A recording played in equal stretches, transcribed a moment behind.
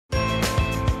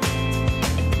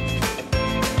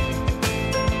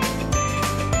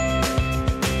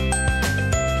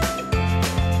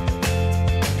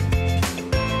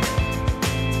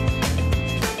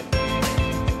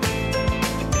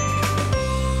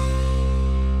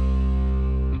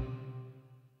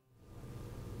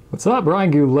What's up?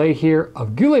 Brian Goulet here of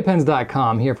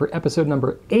GouletPens.com, here for episode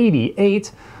number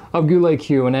 88 of Goulet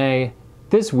Q&A.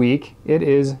 This week it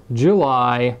is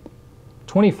July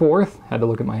 24th. Had to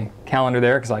look at my calendar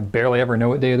there because I barely ever know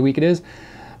what day of the week it is.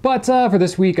 But for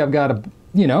this week I've got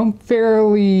a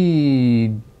fairly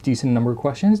decent number of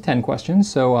questions, 10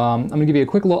 questions. So I'm going to give you a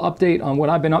quick little update on what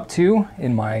I've been up to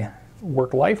in my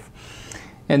work life,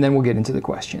 and then we'll get into the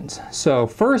questions. So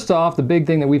first off, the big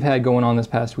thing that we've had going on this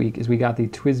past week is we got the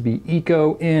TWSBI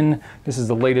Eco in. This is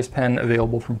the latest pen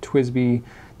available from TWSBI.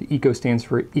 The Eco stands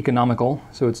for economical,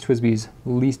 so it's TWSBI's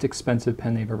least expensive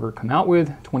pen they've ever come out with,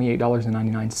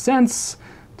 $28.99. It's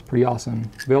pretty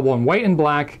awesome. Available in white and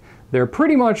black. They're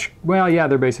pretty much, well, yeah,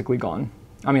 they're basically gone.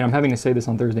 I mean, I'm having to say this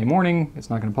on Thursday morning. It's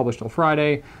not going to publish till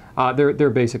Friday. They're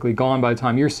basically gone by the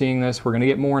time you're seeing this. We're going to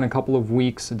get more in a couple of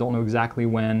weeks. I don't know exactly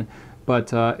when.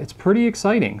 But it's pretty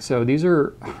exciting. So these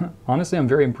are, honestly, I'm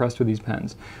very impressed with these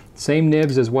pens. Same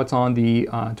nibs as what's on the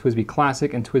TWSBI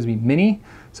Classic and TWSBI Mini.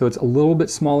 So it's a little bit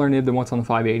smaller nib than what's on the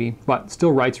 580, but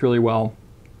still writes really well.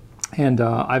 And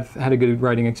I've had a good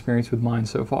writing experience with mine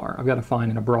so far. I've got a fine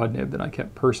and a broad nib that I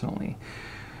kept personally.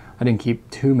 I didn't keep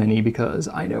too many because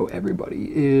I know everybody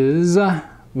is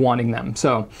wanting them.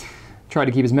 So try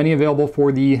to keep as many available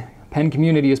for the pen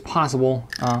community as possible,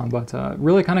 but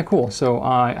really kind of cool. So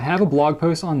I have a blog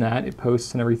post on that. It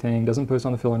posts and everything, doesn't post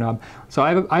on the filler knob. So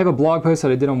I have a blog post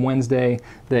that I did on Wednesday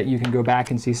that you can go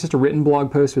back and see. It's just a written blog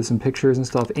post with some pictures and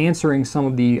stuff, answering some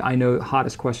of the, I know,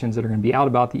 hottest questions that are going to be out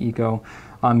about the Eco.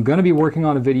 I'm going to be working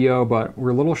on a video, but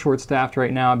we're a little short-staffed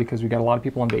right now because we've got a lot of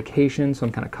people on vacation, so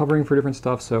I'm kind of covering for different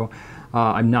stuff. So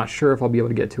I'm not sure if I'll be able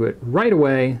to get to it right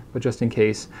away, but just in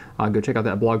case, go check out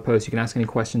that blog post. You can ask any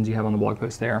questions you have on the blog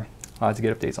post there. To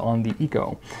get updates on the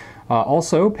Eco.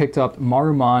 Also picked up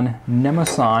Maruman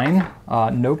Mnemosyne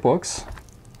notebooks.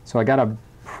 So I got a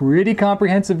pretty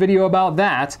comprehensive video about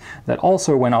that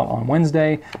also went out on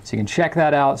Wednesday. So you can check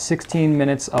that out. 16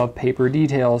 minutes of paper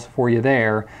details for you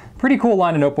there. Pretty cool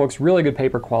line of notebooks, really good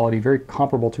paper quality, very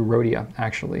comparable to Rhodia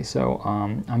actually. So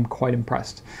I'm quite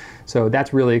impressed. So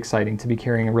that's really exciting to be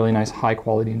carrying a really nice high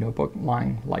quality notebook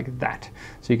line like that.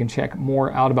 So you can check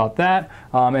more out about that.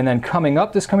 And then coming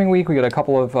up this coming week, we got a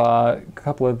couple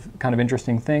of kind of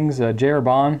interesting things.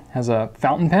 J.Herbin has a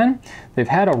fountain pen. They've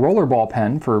had a rollerball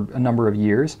pen for a number of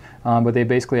years, but they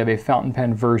basically have a fountain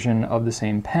pen version of the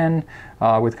same pen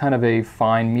with kind of a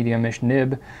fine medium-ish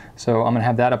nib. So I'm going to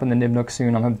have that up in the nib nook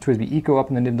soon. I'm going to have the TWSBI Eco up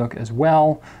in the nib nook as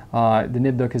well. The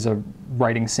nib nook is a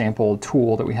writing sample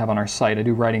tool that we have on our site. I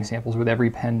do writing samples with every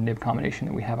pen nib combination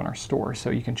that we have on our store, so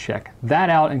you can check that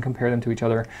out and compare them to each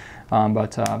other.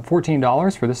 But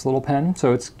 $14 for this little pen,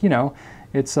 so it's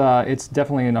it's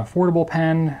definitely an affordable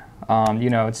pen.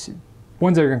 It's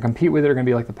ones that are going to compete with it are going to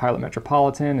be like the Pilot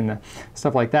Metropolitan and the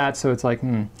stuff like that. So it's like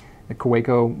the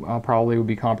Kaweco probably would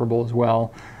be comparable as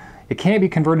well. It can't be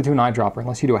converted to an eyedropper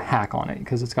unless you do a hack on it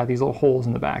because it's got these little holes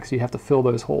in the back, so you have to fill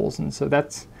those holes, and so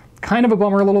that's kind of a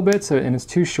bummer a little bit. So, and it's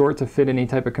too short to fit any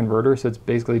type of converter, so it's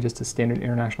basically just a standard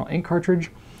international ink cartridge.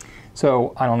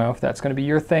 So I don't know if that's going to be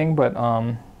your thing, but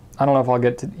I don't know if I'll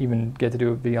even get to do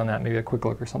a video on that, maybe a quick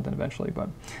look or something eventually, but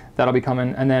that'll be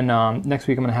coming. And then next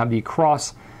week I'm going to have the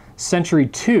Cross Century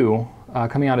 2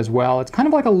 coming out as well. It's kind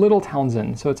of like a little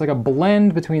Townsend, so it's like a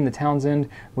blend between the Townsend,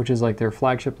 which is like their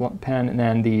flagship pen, and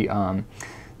then the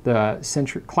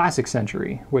Classic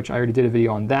Century, which I already did a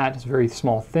video on that. It's a very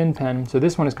small, thin pen. So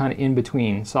this one is kind of in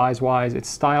between size-wise. It's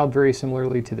styled very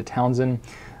similarly to the Townsend.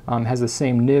 Has the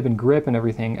same nib and grip and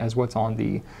everything as what's on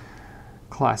the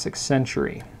Classic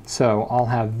Century. So I'll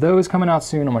have those coming out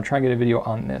soon. I'm going to try and get a video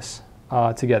on this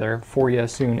together for you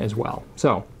soon as well.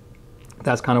 So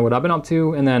that's kind of what I've been up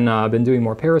to. And then I've been doing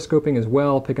more periscoping as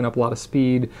well, picking up a lot of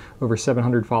speed, over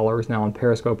 700 followers now on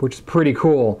Periscope, which is pretty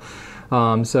cool.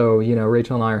 So,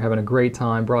 Rachel and I are having a great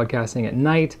time broadcasting at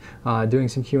night, doing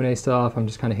some Q&A stuff. I'm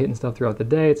just kind of hitting stuff throughout the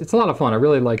day. It's a lot of fun. I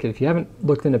really like it. If you haven't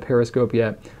looked into Periscope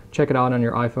yet, check it out on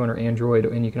your iPhone or Android,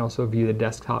 and you can also view the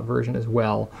desktop version as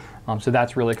well. So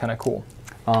that's really kind of cool.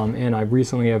 And I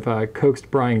recently have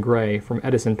coaxed Brian Gray from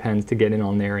Edison Pens to get in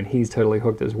on there, and he's totally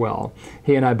hooked as well.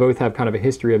 He and I both have kind of a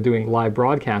history of doing live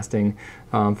broadcasting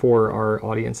for our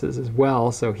audiences as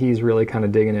well, so he's really kind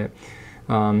of digging it.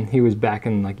 He was back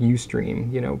in like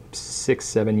Ustream,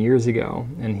 6-7 years ago,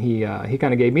 and he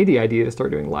kind of gave me the idea to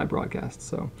start doing live broadcasts.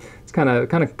 So it's kind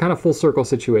of full circle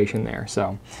situation there.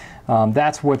 So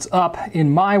that's what's up in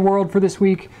my world for this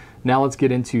week. Now let's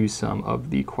get into some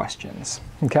of the questions.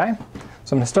 Okay,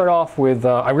 so I'm going to start off with,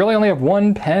 I really only have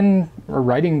one pen or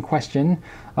writing question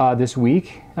this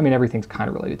week. I mean, everything's kind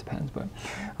of related to pens,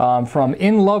 but from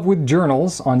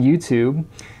Inlovewithjournals on YouTube.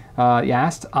 He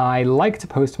asked, I like to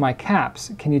post my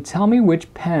caps. Can you tell me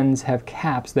which pens have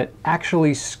caps that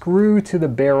actually screw to the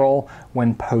barrel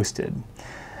when posted?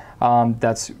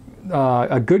 That's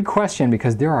a good question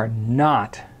because there are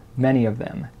not many of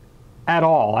them at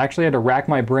all. I actually had to rack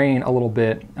my brain a little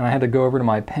bit, and I had to go over to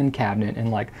my pen cabinet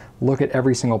and like look at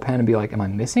every single pen and be like, am I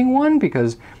missing one?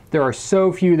 Because there are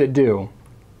so few that do.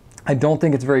 I don't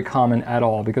think it's very common at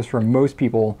all, because for most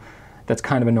people that's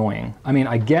kind of annoying. I mean,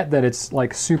 I get that it's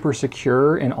like super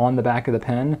secure and on the back of the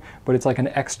pen, but it's like an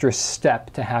extra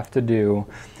step to have to do.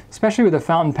 Especially with a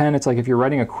fountain pen, it's like if you're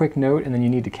writing a quick note and then you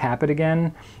need to cap it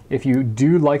again, if you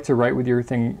do like to write with your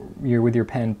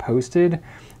pen posted,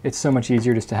 it's so much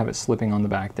easier just to have it slipping on the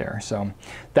back there. So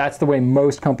that's the way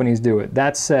most companies do it.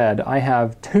 That said, I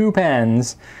have 2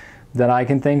 pens that I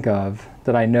can think of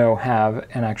that I know have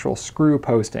an actual screw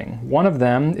posting. One of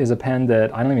them is a pen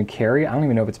that I don't even carry. I don't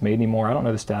even know if it's made anymore. I don't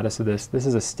know the status of this. This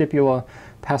is a Stipula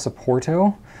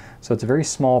Passaporto. So it's a very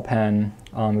small pen.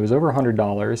 It was over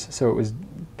 $100, so it was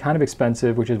kind of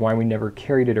expensive, which is why we never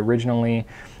carried it originally.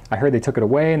 I heard they took it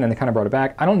away and then they kind of brought it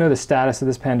back. I don't know the status of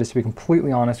this pen, just to be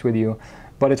completely honest with you,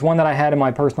 but it's one that I had in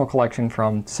my personal collection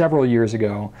from several years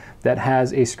ago that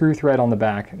has a screw thread on the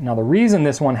back. Now the reason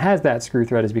this one has that screw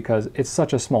thread is because it's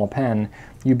such a small pen.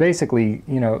 You basically,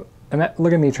 you know,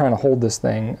 look at me trying to hold this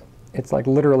thing. It's like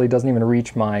literally doesn't even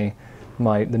reach the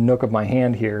nook of my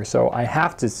hand here. So I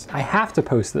have to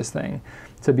post this thing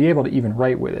to be able to even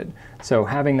write with it. So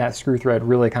having that screw thread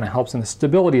really kind of helps in the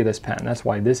stability of this pen. That's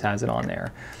why this has it on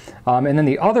there. And then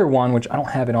the other one, which I don't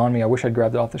have it on me, I wish I'd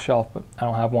grabbed it off the shelf, but I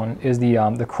don't have one, is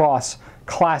the Cross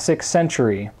Classic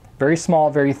Century. Very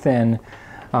small, very thin,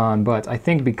 but I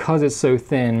think because it's so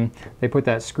thin, they put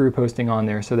that screw posting on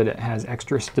there so that it has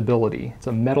extra stability. It's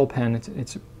a metal pen,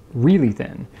 it's really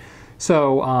thin.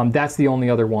 So that's the only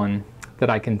other one that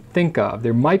I can think of.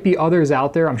 There might be others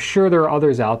out there. I'm sure there are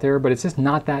others out there, but it's just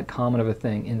not that common of a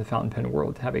thing in the fountain pen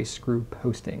world to have a screw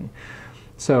posting.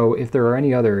 So if there are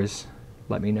any others,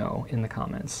 let me know in the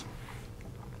comments.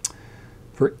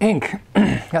 For ink,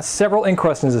 got several ink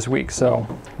questions this week, so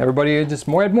everybody just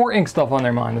had more ink stuff on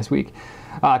their mind this week.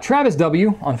 Travis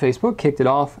W. on Facebook kicked it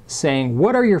off saying,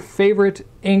 what are your favorite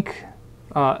ink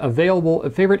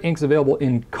favorite inks available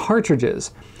in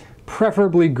cartridges?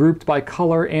 Preferably grouped by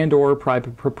color and or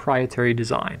proprietary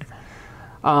design.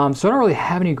 So I don't really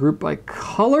have any grouped by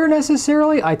color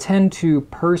necessarily. I tend to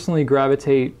personally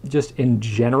gravitate just in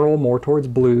general more towards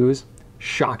blues.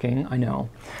 Shocking, I know.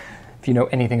 If you know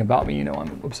anything about me, you know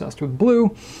I'm obsessed with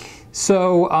blue.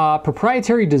 So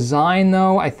proprietary design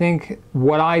though, I think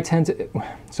what I tend to,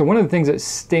 so one of the things that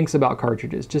stinks about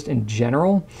cartridges just in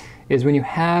general is when you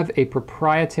have a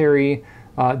proprietary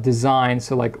design,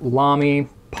 so like Lamy,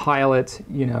 Pilot,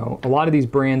 you know, a lot of these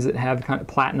brands that have kind of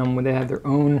platinum, when they have their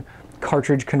own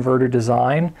cartridge converter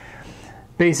design,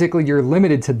 basically you're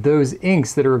limited to those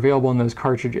inks that are available in those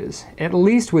cartridges. At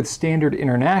least with standard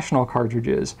international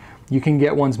cartridges, you can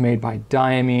get ones made by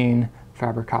Diamine,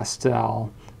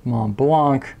 Faber-Castell,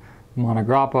 Montblanc,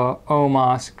 Monograppa,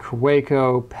 Omas,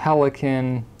 Kaweco,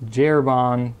 Pelican,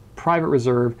 J.Herbin, Private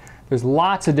Reserve. There's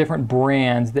lots of different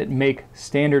brands that make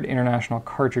standard international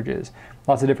cartridges.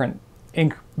 Lots of different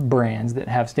ink brands that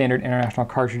have standard international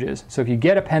cartridges. So if you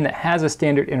get a pen that has a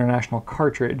standard international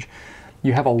cartridge,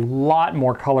 you have a lot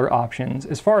more color options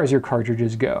as far as your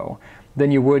cartridges go than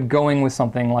you would going with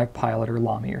something like Pilot or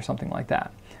Lamy or something like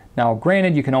that. Now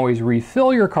granted, you can always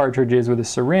refill your cartridges with a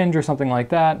syringe or something like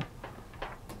that,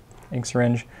 ink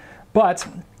syringe, but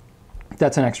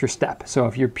that's an extra step. So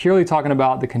if you're purely talking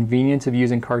about the convenience of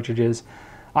using cartridges,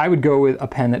 I would go with a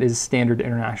pen that is standard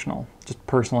international. Just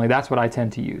personally, that's what I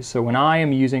tend to use. So when I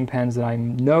am using pens that I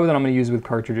know that I'm going to use with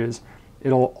cartridges,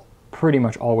 it'll pretty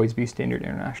much always be standard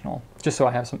international, just so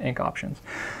I have some ink options.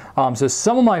 So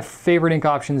some of my favorite ink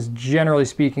options, generally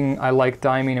speaking, I like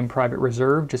Diamine and Private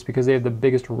Reserve just because they have the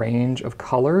biggest range of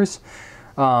colors.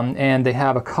 And they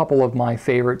have a couple of my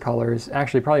favorite colors,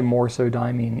 actually probably more so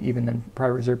Diamine even than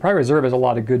Private Reserve. Private Reserve has a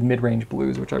lot of good mid-range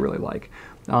blues, which I really like.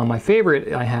 My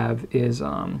favorite I have is,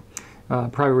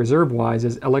 Private Reserve wise,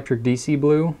 is Electric DC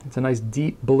Blue. It's a nice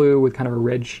deep blue with kind of a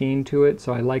red sheen to it,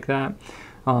 so I like that.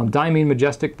 Diamine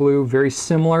Majestic Blue, very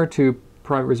similar to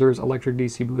Private Reserve's Electric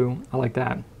DC Blue. I like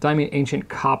that. Diamine Ancient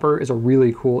Copper is a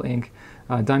really cool ink.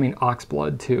 Diamine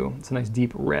Oxblood too. It's a nice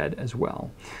deep red as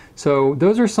well. So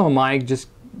those are some of my, just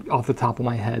off the top of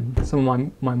my head, some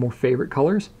of my more favorite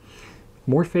colors.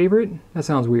 More favorite? That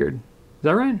sounds weird. Is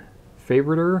that right?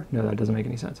 Favoriter? No, that doesn't make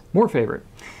any sense. More favorite.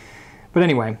 But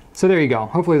anyway, so there you go.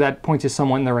 Hopefully that points you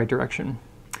somewhat in the right direction.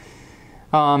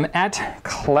 At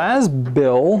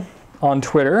Clasbill on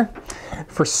Twitter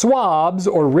For swabs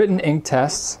or written ink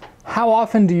tests, how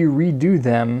often do you redo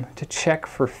them to check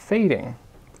for fading?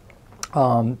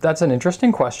 That's an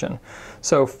interesting question.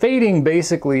 So fading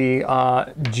basically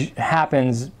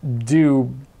happens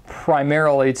due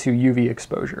primarily to UV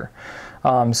exposure.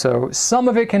 So some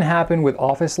of it can happen with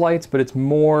office lights, but it's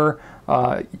more,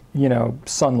 you know,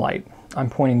 sunlight. I'm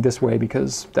pointing this way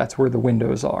because that's where the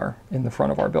windows are in the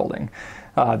front of our building.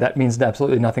 That means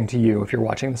absolutely nothing to you if you're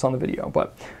watching this on the video.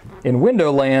 But in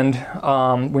window land,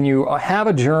 when you have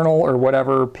a journal or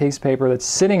whatever piece of paper that's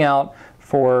sitting out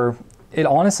for, it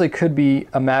honestly could be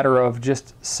a matter of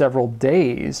just several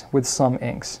days with some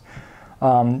inks.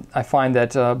 I find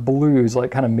that blues,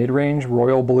 like kind of mid-range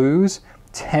royal blues,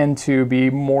 tend to be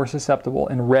more susceptible,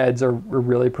 and reds are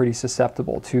really pretty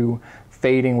susceptible to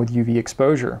fading with UV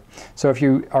exposure. So if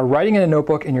you are writing in a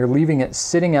notebook and you're leaving it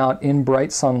sitting out in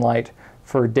bright sunlight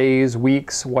for days,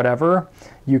 weeks, whatever,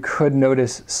 you could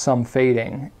notice some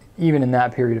fading, even in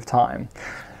that period of time.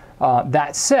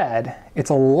 That said, it's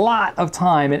a lot of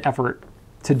time and effort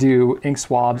to do ink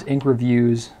swabs, ink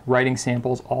reviews, writing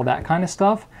samples, all that kind of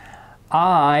stuff.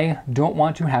 I don't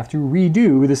want to have to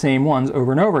redo the same ones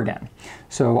over and over again.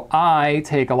 So I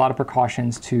take a lot of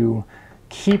precautions to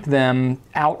keep them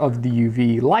out of the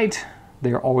UV light.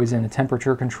 They're always in a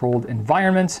temperature controlled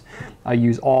environment. I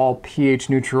use all pH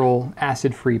neutral,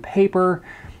 acid-free paper.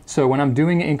 So when I'm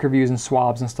doing ink reviews and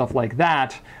swabs and stuff like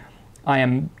that, I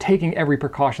am taking every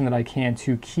precaution that I can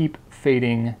to keep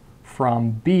fading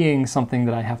from being something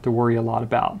that I have to worry a lot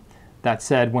about. That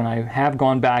said, when I have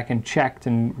gone back and checked,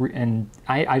 and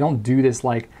I don't do this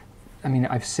like, I mean,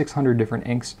 I have 600 different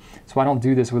inks, so I don't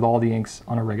do this with all the inks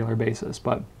on a regular basis,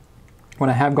 but when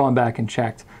I have gone back and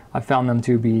checked, I've found them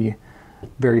to be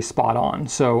very spot on.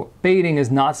 So fading is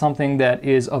not something that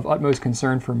is of utmost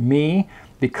concern for me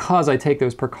because I take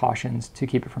those precautions to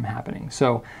keep it from happening.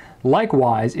 So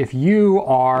likewise, if you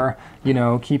are, you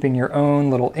know, keeping your own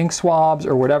little ink swabs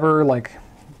or whatever, like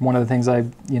one of the things I,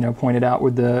 you know, pointed out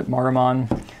with the Maruman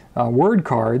word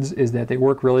cards is that they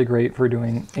work really great for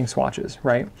doing ink swatches,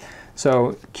 right?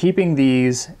 So keeping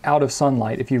these out of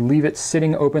sunlight, if you leave it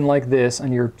sitting open like this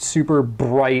on your super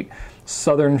bright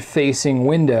southern facing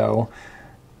window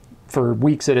for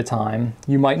weeks at a time,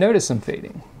 you might notice some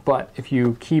fading. But if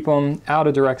you keep them out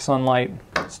of direct sunlight,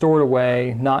 stored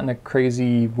away, not in a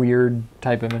crazy, weird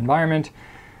type of environment,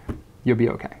 you'll be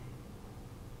okay.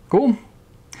 Cool.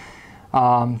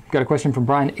 Got a question from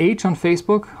Brian H. on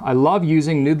Facebook. I love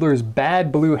using Noodler's Bad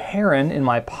Blue Heron in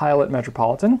my Pilot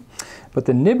Metropolitan, but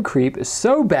the nib creep is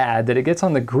so bad that it gets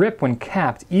on the grip when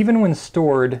capped, even when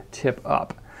stored tip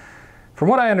up. From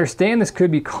what I understand, this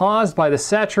could be caused by the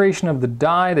saturation of the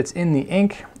dye that's in the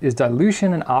ink. Is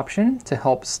dilution an option to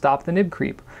help stop the nib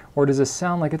creep, or does this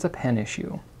sound like it's a pen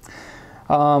issue?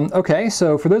 Okay,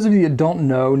 so for those of you that don't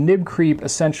know, nib creep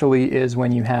essentially is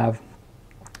when you have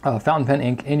fountain pen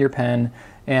ink in your pen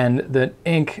and the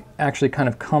ink actually kind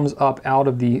of comes up out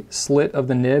of the slit of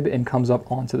the nib and comes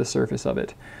up onto the surface of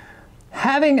it.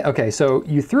 Okay, so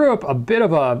you threw up a bit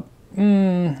of a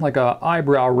like a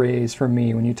eyebrow raise from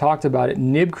me when you talked about it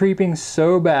nib creeping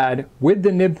so bad with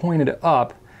the nib pointed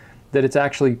up that it's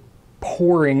actually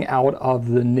pouring out of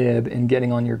the nib and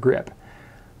getting on your grip.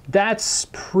 That's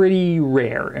pretty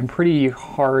rare and pretty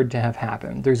hard to have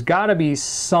happen. There's got to be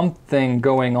something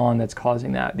going on that's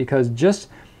causing that, because just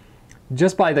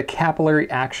by the capillary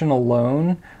action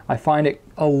alone, I find it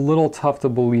a little tough to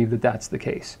believe that that's the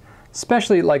case.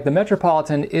 Especially like the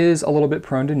Metropolitan is a little bit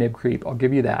prone to nib creep, I'll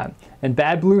give you that. And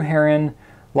Bad Blue Heron,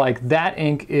 like that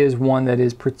ink is one that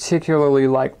is particularly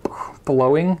like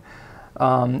flowing.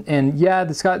 And yeah,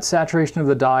 it's got saturation of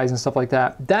the dyes and stuff like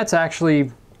that. That's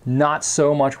actually not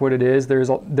so much what it is. There's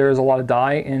a lot of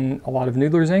dye in a lot of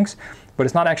Noodler's inks, but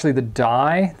it's not actually the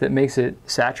dye that makes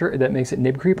it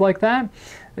nib creep like that.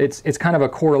 It's kind of a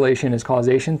correlation is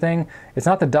causation thing. It's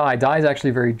not the dye. Dye is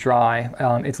actually very dry.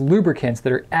 It's lubricants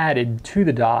that are added to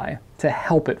the dye to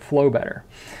help it flow better.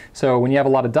 So when you have a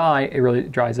lot of dye, it really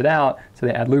dries it out, so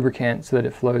they add lubricant so that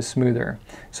it flows smoother.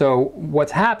 So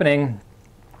what's happening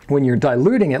when you're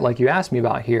diluting it, like you asked me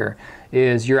about here,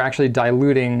 is you're actually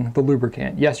diluting the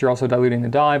lubricant. Yes, you're also diluting the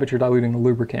dye, but you're diluting the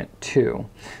lubricant too.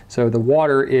 So the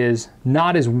water is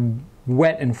not as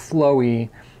wet and flowy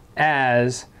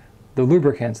as the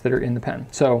lubricants that are in the pen.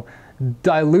 So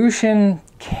dilution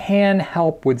can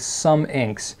help with some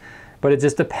inks, but it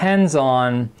just depends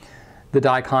on the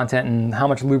dye content and how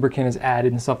much lubricant is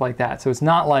added and stuff like that. So it's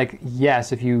not like,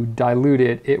 yes, if you dilute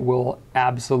it, it will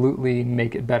absolutely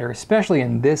make it better, especially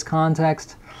in this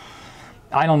context.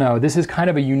 I don't know, this is kind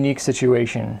of a unique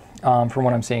situation from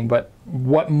what I'm seeing, but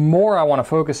what more I want to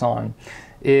focus on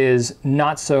is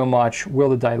not so much will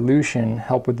the dilution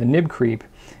help with the nib creep.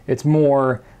 It's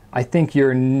more, I think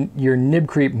your nib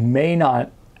creep may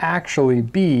not actually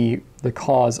be the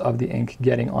cause of the ink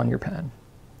getting on your pen,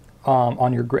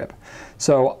 on your grip.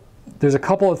 So there's a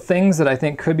couple of things that I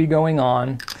think could be going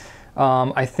on.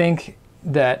 I think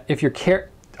that if you're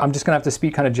I'm just gonna have to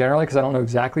speak kind of generally because I don't know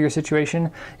exactly your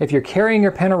situation. If you're carrying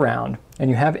your pen around and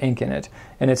you have ink in it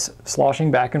and it's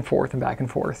sloshing back and forth and back and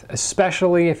forth,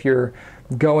 especially if you're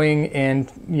going in,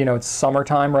 you know, it's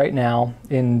summertime right now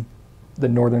in the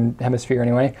northern hemisphere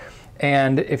anyway,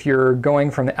 and if you're going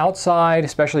from the outside,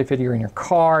 especially if you're in your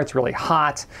car, it's really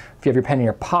hot. If you have your pen in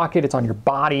your pocket, it's on your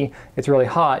body, it's really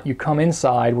hot. You come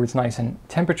inside where it's nice and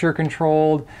temperature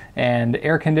controlled and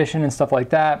air conditioned and stuff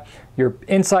like that. Your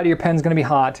inside of your pen's gonna be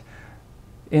hot.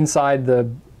 Inside the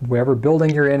wherever building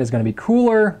you're in is gonna be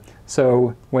cooler.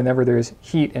 So whenever there's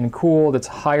heat and cool that's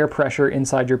higher pressure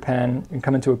inside your pen and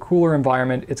come into a cooler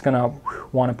environment, it's gonna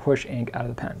wanna push ink out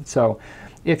of the pen. So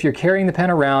if you're carrying the pen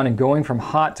around and going from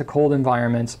hot to cold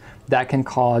environments, that can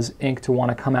cause ink to want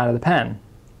to come out of the pen.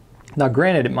 Now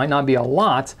granted, it might not be a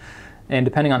lot, and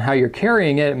depending on how you're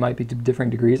carrying it, it might be to different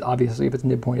degrees. Obviously, if it's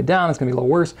nib pointed down, it's going to be a little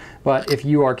worse. But if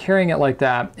you are carrying it like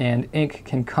that and ink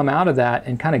can come out of that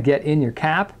and kind of get in your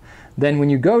cap, then when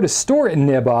you go to store it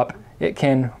nib up, it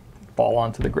can fall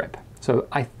onto the grip. So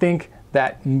I think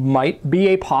that might be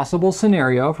a possible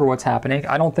scenario for what's happening.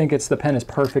 I don't think it's the pen is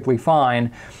perfectly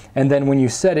fine, and then when you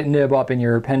set it nib up in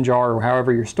your pen jar or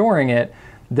however you're storing it,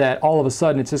 that all of a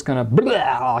sudden it's just gonna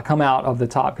come out of the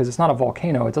top because it's not a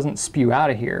volcano, it doesn't spew out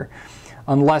of here.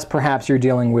 Unless perhaps you're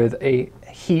dealing with a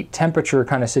heat temperature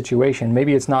kind of situation.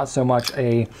 Maybe it's not so much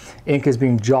a ink is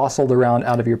being jostled around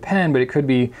out of your pen, but it could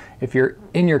be if you're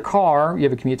in your car, you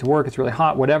have a commute to work, it's really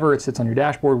hot, whatever, it sits on your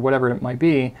dashboard, whatever it might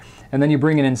be, and then you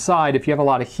bring it inside. If you have a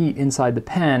lot of heat inside the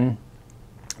pen,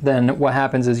 then what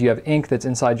happens is you have ink that's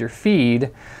inside your feed,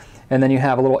 and then you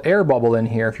have a little air bubble in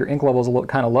here. If your ink level is a little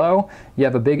kind of low, you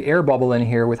have a big air bubble in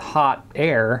here with hot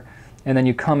air, and then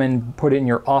you come and put it in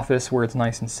your office where it's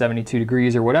nice and 72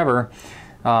 degrees or whatever,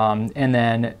 and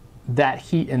then that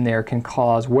heat in there can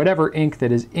cause whatever ink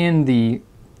that is in the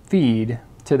feed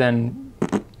to then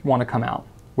want to come out,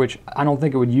 which I don't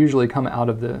think it would usually come out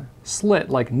of the slit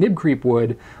like nib creep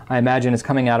would. I imagine it's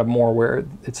coming out of more where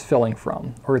it's filling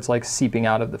from, or it's like seeping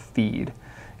out of the feed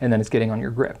and then it's getting on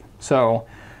your grip. So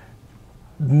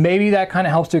maybe that kind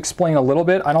of helps to explain a little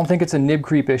bit. I don't think it's a nib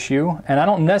creep issue, and I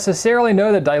don't necessarily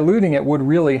know that diluting it would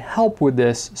really help with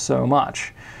this so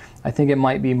much. I think it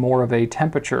might be more of a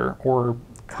temperature or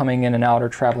coming in and out or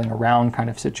traveling around kind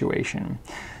of situation.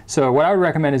 So what I would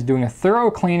recommend is doing a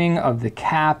thorough cleaning of the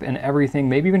cap and everything.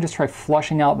 Maybe even just try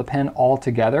flushing out the pen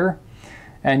altogether.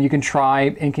 And you can try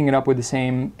inking it up with the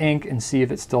same ink and see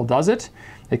if it still does it.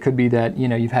 It could be that, you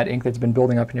know, you've had ink that's been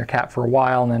building up in your cap for a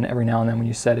while, and then every now and then when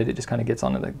you set it, it just kind of gets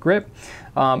onto the grip.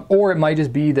 Or it might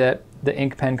just be that the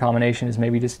ink pen combination is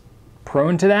maybe just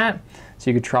prone to that. So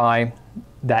you could try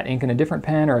that ink in a different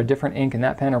pen or a different ink in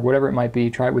that pen or whatever it might be.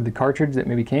 Try it with the cartridge that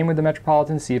maybe came with the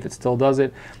Metropolitan, see if it still does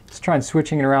it. Just try and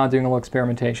switching it around, doing a little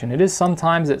experimentation. It is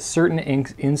sometimes that certain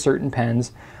inks in certain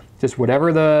pens, just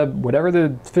whatever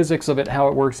the physics of it, how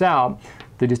it works out,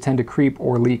 they just tend to creep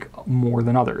or leak more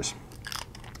than others.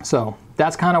 So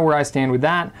that's kind of where I stand with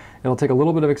that. It'll take a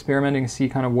little bit of experimenting to see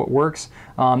kind of what works.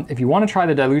 If you want to try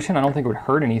the dilution, I don't think it would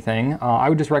hurt anything. I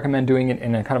would just recommend doing it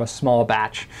in a kind of a small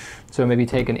batch. So maybe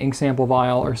take an ink sample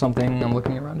vial or something. I'm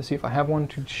looking around to see if I have one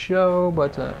to show,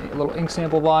 but a little ink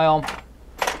sample vial,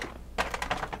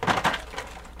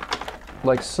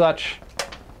 like such,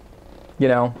 you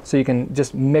know, so you can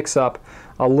just mix up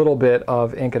a little bit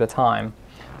of ink at a time.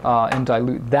 And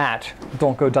dilute that.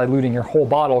 Don't go diluting your whole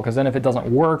bottle, because then if it doesn't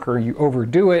work or you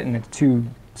overdo it and it's too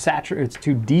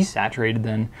desaturated,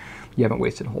 then you haven't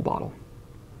wasted a whole bottle.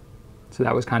 So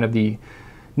that was kind of the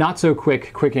not so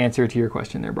quick answer to your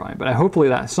question there, Brian. But hopefully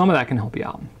that some of that can help you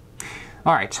out.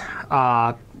 All right,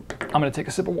 I'm going to take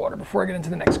a sip of water before I get into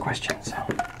the next question. So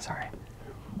sorry.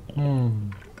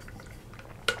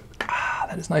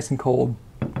 That is nice and cold.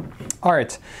 All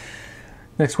right.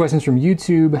 Next question is from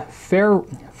YouTube,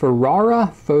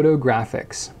 Ferrara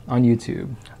Photographics on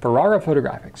YouTube. Ferrara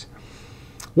Photographics.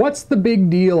 What's the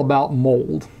big deal about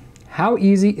mold? How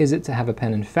easy is it to have a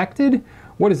pen infected?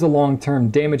 What is the long-term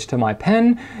damage to my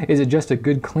pen? Is it just a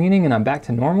good cleaning and I'm back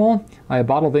to normal? I have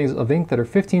bottles of ink that are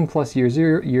 15 plus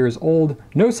years old.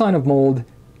 No sign of mold.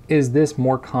 Is this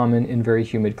more common in very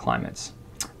humid climates?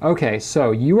 Okay,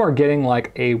 so you are getting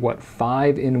like a, what,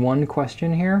 5-in-1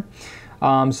 question here.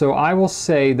 So I will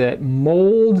say that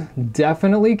mold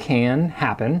definitely can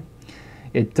happen.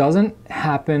 It doesn't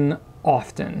happen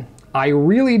often. I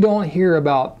really don't hear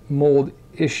about mold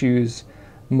issues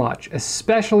much,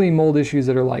 especially mold issues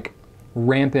that are like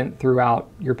rampant throughout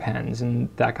your pens and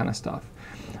that kind of stuff.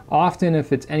 Often,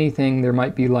 if it's anything, there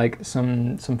might be like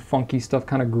some funky stuff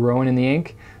kind of growing in the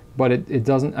ink, but it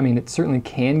doesn't, I mean, it certainly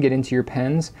can get into your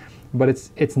pens, but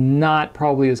it's not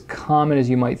probably as common as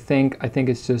you might think. I think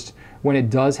it's just when it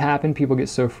does happen, people get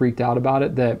so freaked out about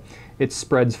it that it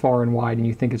spreads far and wide and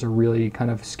you think it's a really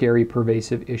kind of scary,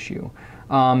 pervasive issue.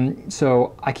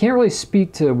 So I can't really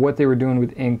speak to what they were doing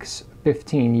with inks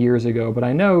 15 years ago, but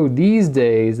I know these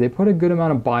days they put a good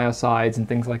amount of biocides and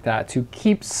things like that to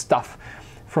keep stuff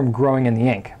from growing in the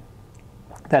ink.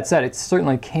 That said, it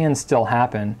certainly can still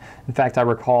happen. In fact, I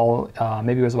recall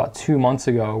maybe it was about 2 months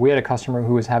ago, we had a customer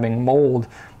who was having mold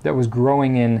that was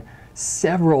growing in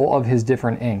several of his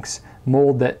different inks.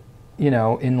 Mold that, you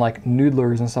know, in like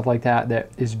Noodlers and stuff like that, that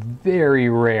is very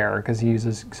rare because he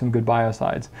uses some good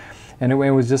biocides. And it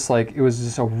was just like, it was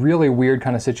just a really weird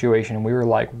kind of situation. And we were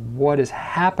like, what is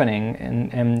happening?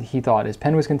 And he thought his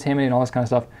pen was contaminated and all this kind of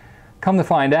stuff. Come to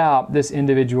find out, this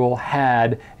individual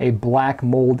had a black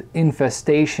mold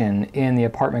infestation in the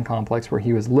apartment complex where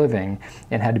he was living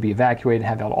and had to be evacuated,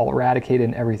 had it all eradicated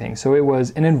and everything. So it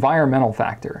was an environmental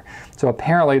factor. So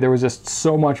apparently there was just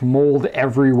so much mold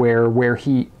everywhere where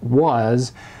he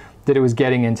was that it was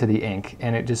getting into the ink,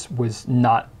 and it just was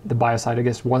not, the biocide, I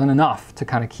guess, wasn't enough to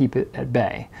kind of keep it at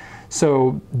bay.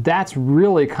 So that's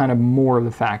really kind of more of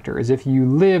the factor, is if you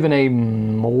live in a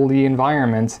moldy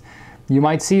environment, you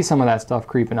might see some of that stuff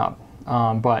creeping up.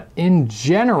 But in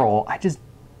general, I just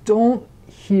don't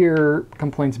hear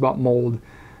complaints about mold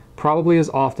probably as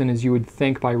often as you would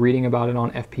think by reading about it on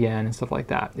FPN and stuff like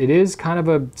that. It is kind of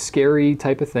a scary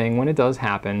type of thing when it does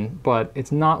happen, but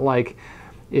it's not like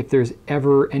if there's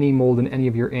ever any mold in any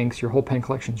of your inks, your whole pen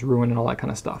collection's ruined and all that kind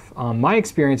of stuff. My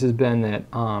experience has been that,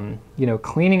 you know,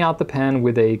 cleaning out the pen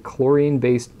with a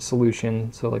chlorine-based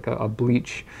solution, so like a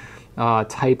bleach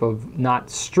type of, not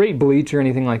straight bleach or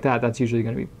anything like that, that's usually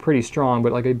going to be pretty strong,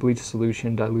 but like a bleach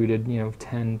solution diluted, you know,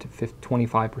 10 to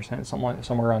 25%,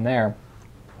 somewhere around there,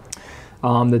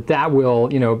 that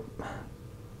will, you know,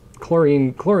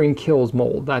 chlorine kills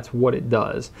mold. That's what it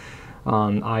does.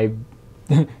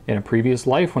 In a previous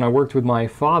life, when I worked with my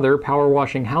father power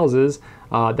washing houses,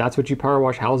 that's what you power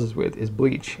wash houses with, is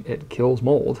bleach. It kills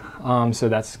mold. So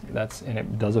that's and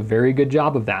it does a very good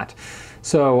job of that.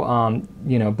 So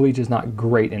you know, bleach is not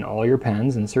great in all your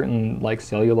pens, and certain like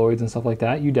celluloids and stuff like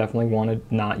that, you definitely want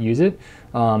to not use it.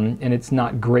 And it's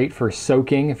not great for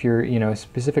soaking if you're, you know,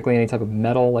 specifically any type of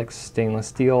metal like stainless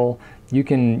steel. You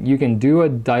can do a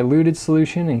diluted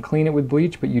solution and clean it with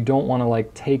bleach, but you don't want to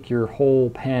like take your whole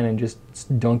pen and just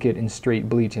dunk it in straight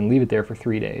bleach and leave it there for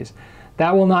 3 days.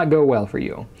 That will not go well for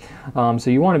you. So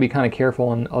you want to be kind of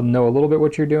careful and know a little bit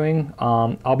what you're doing.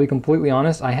 I'll be completely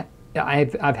honest.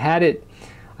 I've had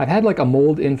like a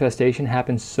mold infestation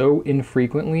happen so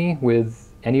infrequently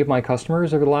with any of my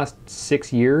customers over the last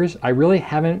 6 years. I really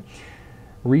haven't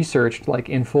researched like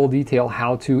in full detail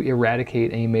how to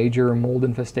eradicate a major mold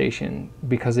infestation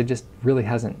because it just really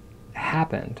hasn't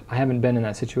happened. I haven't been in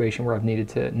that situation where I've needed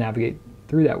to navigate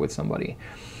through that with somebody.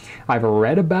 I've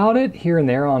read about it here and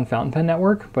there on Fountain Pen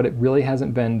Network, but it really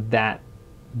hasn't been that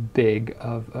big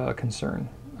of a concern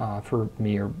for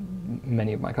me or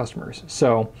many of my customers.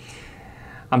 So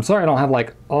I'm sorry I don't have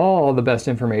like all the best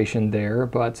information there,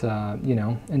 but you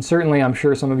know, and certainly I'm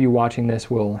sure some of you watching this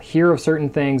will hear of certain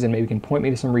things and maybe can point me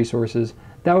to some resources.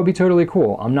 That would be totally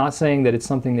cool. I'm not saying that it's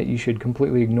something that you should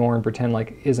completely ignore and pretend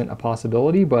like isn't a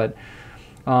possibility, but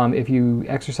if you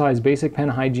exercise basic pen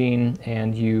hygiene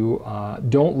and you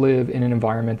don't live in an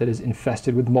environment that is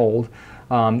infested with mold,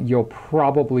 you'll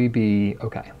probably be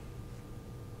okay.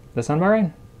 Does that sound about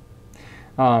right?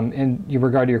 In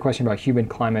regard to your question about humid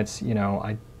climates, you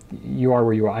know, you are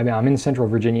where you are. I mean, I'm in Central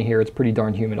Virginia here. It's pretty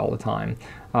darn humid all the time.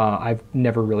 I've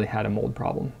never really had a mold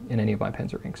problem in any of my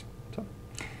pens or inks. So,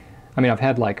 I mean, I've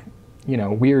had like, you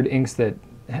know, weird inks that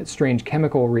had strange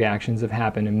chemical reactions have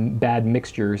happened and bad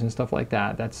mixtures and stuff like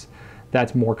that.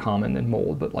 That's more common than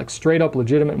mold. But like straight up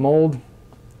legitimate mold,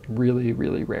 really,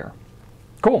 really rare.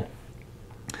 Cool.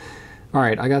 All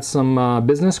right, I got some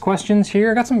business questions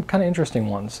here. I got some kind of interesting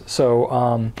ones.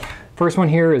 So first one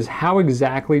here is, how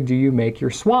exactly do you make your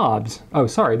swabs? Oh,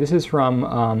 sorry, this is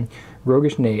from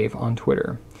Roguish Knave on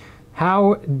Twitter.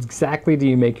 How exactly do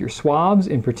you make your swabs,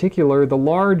 in particular the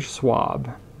large swab?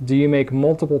 Do you make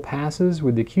multiple passes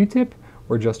with the Q-tip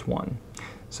or just one?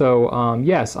 So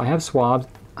yes, I have swabs.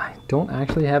 I don't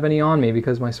actually have any on me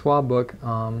because my swab book,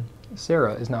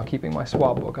 Sarah is now keeping my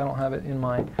swab book. I don't have it in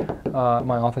my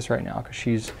my office right now because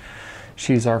she's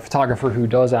She's our photographer who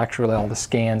does actually all the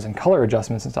scans and color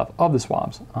adjustments and stuff of the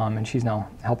swabs, and she's now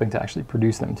helping to actually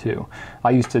produce them too.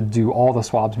 I used to do all the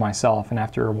swabs myself, and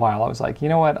after a while I was like, you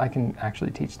know what, I can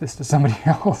actually teach this to somebody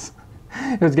else.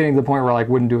 It was getting to the point where I like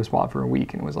wouldn't do a swab for a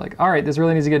week, and it was like, all right, this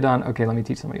really needs to get done. Okay, let me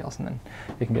teach somebody else, and then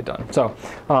it can get done. So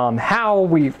how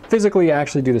we physically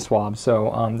actually do the swab.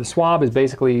 So the swab is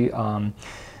basically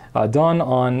done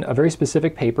on a very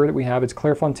specific paper that we have. It's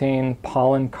Clairefontaine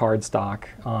pollen cardstock,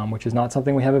 which is not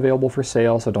something we have available for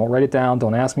sale, so don't write it down,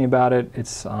 don't ask me about it.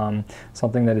 It's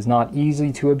something that is not easy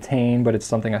to obtain, but it's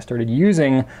something I started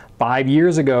using 5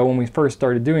 years ago when we first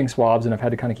started doing swabs, and I've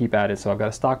had to kind of keep at it. So I've got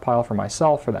a stockpile for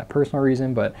myself for that personal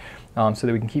reason, but so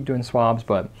that we can keep doing swabs,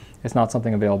 but it's not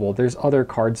something available. There's other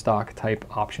cardstock type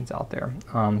options out there,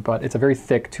 but it's a very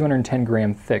thick, 210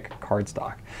 gram thick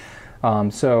cardstock.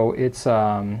 So it's, you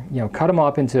know, cut them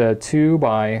up into 2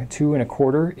 by 2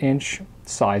 1/4 inch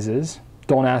sizes.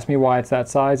 Don't ask me why it's that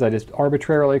size. I just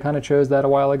arbitrarily kind of chose that a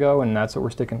while ago, and that's what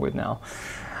we're sticking with now.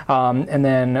 And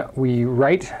then we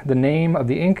write the name of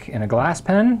the ink in a glass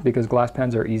pen, because glass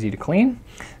pens are easy to clean.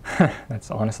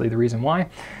 That's honestly the reason why.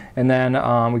 And then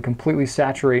we completely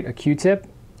saturate a Q-tip,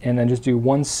 and then just do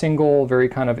one single, very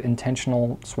kind of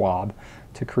intentional swab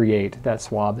to create that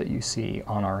swab that you see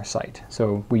on our site.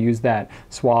 So we use that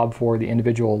swab for the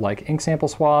individual like ink sample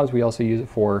swabs. We also use it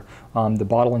for the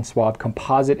bottle and swab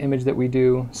composite image that we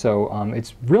do. So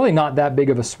it's really not that big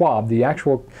of a swab. The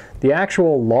actual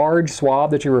large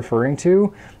swab that you're referring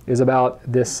to is about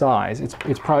this size.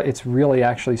 It's really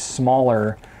actually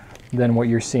smaller than what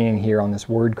you're seeing here on this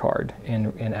word card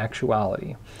in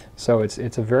actuality. So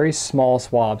it's a very small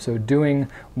swab. So doing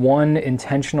one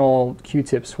intentional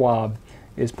Q-tip swab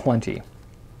is plenty.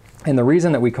 And the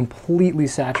reason that we completely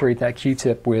saturate that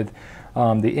Q-tip with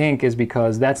the ink is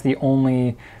because that's the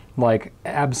only like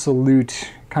absolute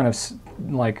kind of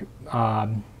like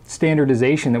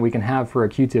standardization that we can have for a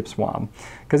Q-tip swab,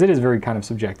 because it is very kind of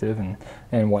subjective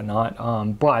and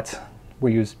whatnot. But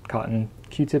we use cotton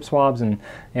Q-tip swabs and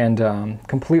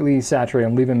completely saturate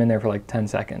them, leave them in there for like 10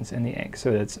 seconds in the ink.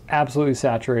 So it's absolutely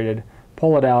saturated.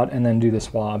 Pull it out and then do the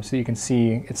swab. So you can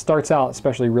see it starts out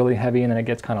especially really heavy, and then it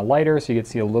gets kind of lighter, so you can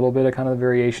see a little bit of kind of the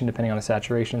variation depending on the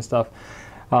saturation and stuff.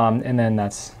 And then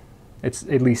it's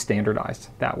at least standardized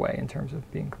that way in terms of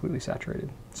being completely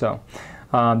saturated. So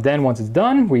then once it's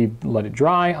done, we let it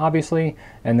dry, obviously,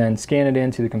 and then scan it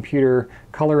into the computer,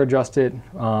 color adjust it,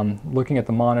 looking at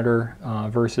the monitor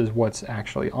versus what's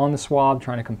actually on the swab,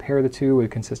 trying to compare the two with a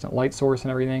consistent light source and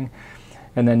everything,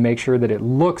 and then make sure that it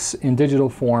looks in digital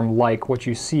form like what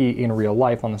you see in real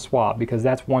life on the swab, because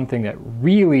that's one thing that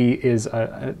really is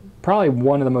probably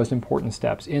one of the most important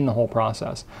steps in the whole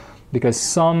process, because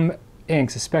some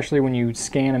inks, especially when you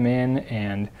scan them in,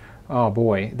 and oh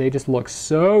boy, they just look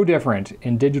so different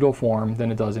in digital form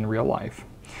than it does in real life.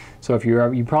 So if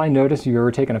you probably noticed, you've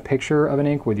ever taken a picture of an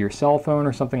ink with your cell phone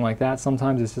or something like that,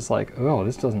 sometimes it's just like, oh,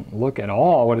 this doesn't look at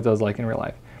all what it does like in real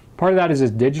life. Part of that is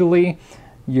just digitally,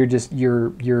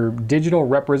 your digital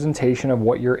representation of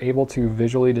what you're able to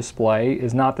visually display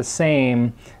is not the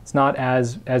same. It's not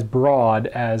as broad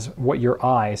as what your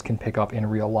eyes can pick up in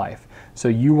real life. So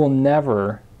you will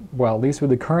never, well, at least with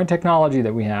the current technology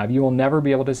that we have, you will never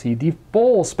be able to see the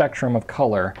full spectrum of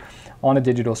color on a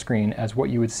digital screen as what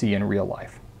you would see in real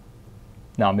life.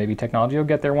 Now, maybe technology will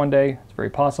get there one day. It's very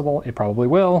possible. It probably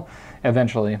will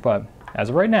eventually, but as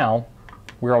of right now,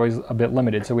 we're always a bit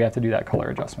limited, so we have to do that color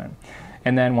adjustment.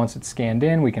 And then once it's scanned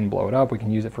in, we can blow it up. We can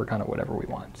use it for kind of whatever we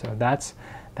want. So that's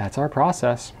our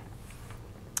process.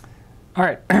 All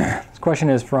right, this question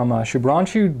is from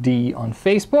Shubhranshu D on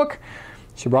Facebook.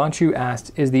 Shubhranshu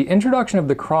asked, is the introduction of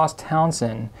the cross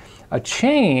Townsend a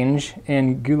change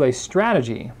in Goulet's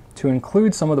strategy to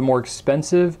include some of the more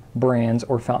expensive brands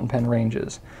or fountain pen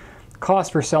ranges?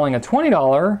 Cost for selling a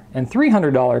 $20 and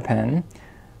 $300 pen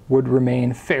would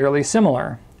remain fairly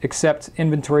similar, except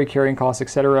inventory, carrying costs,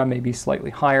 etc. may be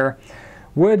slightly higher.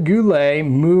 Would Goulet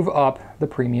move up the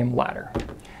premium ladder?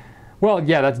 Well,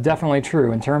 yeah, that's definitely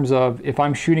true. In terms of if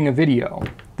I'm shooting a video,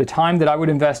 the time that I would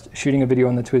invest shooting a video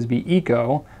in the TWSBI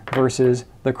Eco versus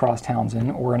the Cross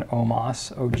Townsend or an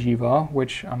Omos Ogiva,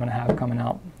 which I'm gonna have coming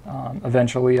out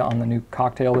eventually on the new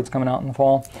cocktail that's coming out in the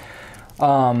fall.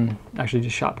 Actually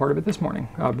just shot part of it this morning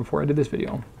before I did this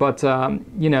video. But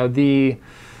you know, the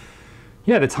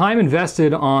time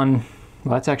invested on,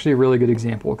 well, that's actually a really good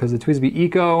example, because the TWSBI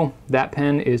Eco, that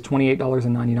pen is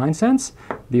 $28.99.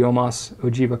 The Omos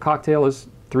Ogiva cocktail is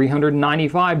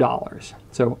 $395.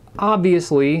 So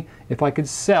obviously, if I could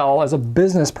sell as a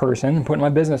business person, putting my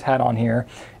business hat on here,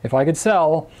 if I could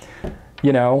sell,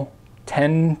 you know,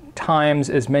 10 times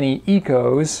as many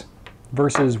Ecos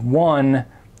versus one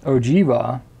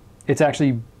ogiva, it's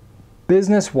actually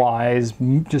business-wise,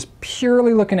 just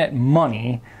purely looking at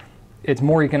money, it's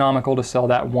more economical to sell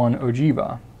that one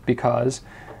ogiva because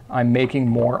I'm making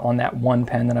more on that one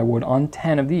pen than I would on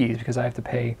 10 of these, because I have to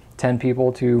pay 10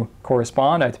 people to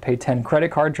correspond, I have to pay 10 credit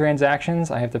card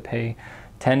transactions, I have to pay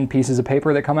 10 pieces of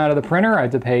paper that come out of the printer, I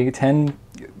have to pay 10,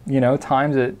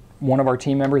 times that one of our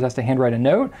team members has to handwrite a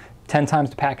note, 10 times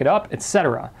to pack it up,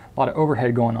 etc. A lot of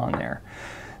overhead going on there.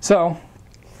 So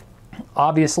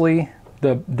obviously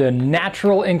the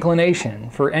natural inclination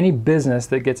for any business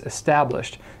that gets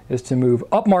established is to move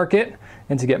upmarket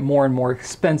and to get more and more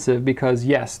expensive, because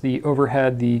yes, the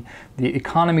overhead, the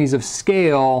economies of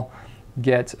scale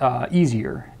get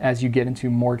easier as you get into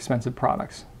more expensive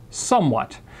products.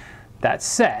 Somewhat. That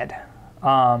said,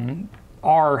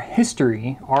 our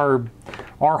history, our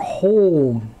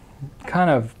whole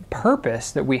kind of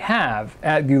purpose that we have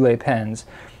at Goulet Pens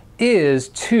is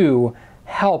to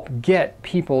help get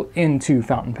people into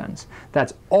fountain pens.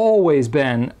 That's always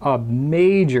been a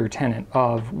major tenet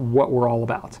of what we're all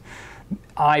about.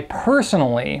 I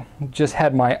personally just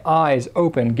had my eyes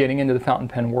open getting into the fountain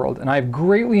pen world, and I've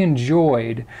greatly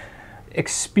enjoyed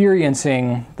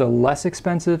experiencing the less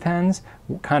expensive pens,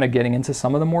 kind of getting into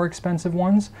some of the more expensive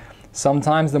ones.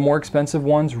 Sometimes the more expensive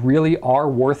ones really are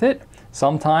worth it.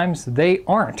 Sometimes they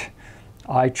aren't.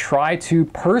 I try to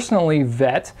personally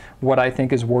vet what I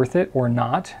think is worth it or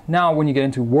not. Now, when you get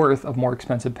into worth of more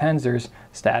expensive pens, there's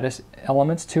status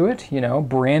elements to it,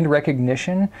 brand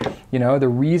recognition. The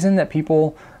reason that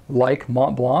people like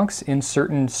Mont Blancs in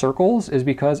certain circles is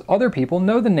because other people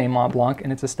know the name Mont Blanc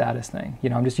and it's a status thing.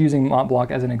 I'm just using Mont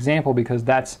Blanc as an example because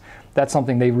that's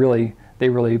something they really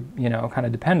kind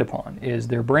of depend upon, is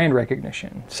their brand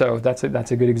recognition. So that's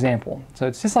a good example. So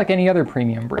it's just like any other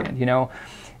premium brand,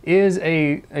 Is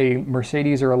a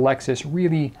Mercedes or a Lexus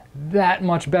really that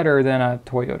much better than a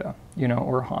Toyota,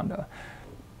 or a Honda?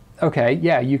 Okay,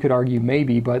 yeah, you could argue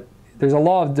maybe, but there's a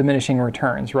law of diminishing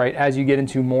returns, right? As you get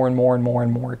into more and more and more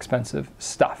and more expensive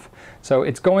stuff. So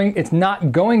it's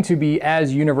not going to be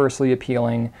as universally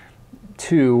appealing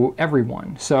to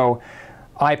everyone. So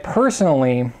I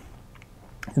personally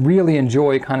really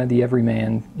enjoy kind of the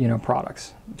everyman,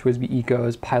 products. TWSBI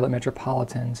Ecos, Pilot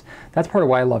Metropolitans. That's part of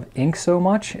why I love ink so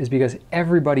much, is because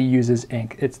everybody uses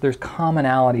ink. There's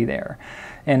commonality there,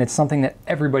 and it's something that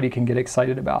everybody can get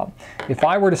excited about. If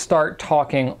I were to start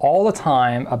talking all the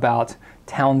time about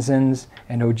Townsends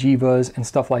and Ogivas and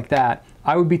stuff like that,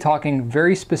 I would be talking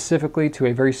very specifically to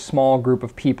a very small group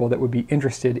of people that would be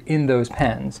interested in those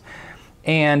pens,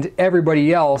 and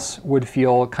everybody else would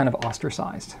feel kind of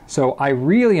ostracized. So I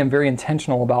really am very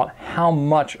intentional about how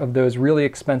much of those really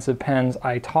expensive pens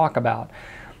I talk about.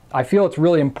 I feel it's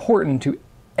really important to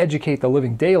educate the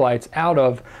living daylights out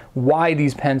of why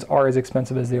these pens are as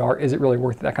expensive as they are. Is it really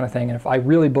worth it? That kind of thing. And if I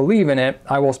really believe in it,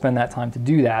 I will spend that time to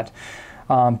do that.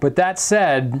 But that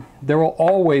said, there will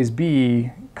always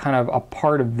be kind of a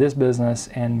part of this business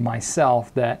and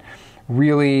myself that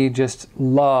really just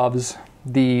loves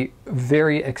the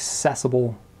very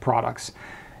accessible products.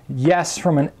 Yes,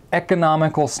 from an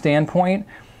economical standpoint,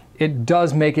 it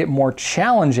does make it more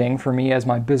challenging for me as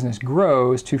my business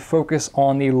grows to focus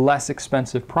on the less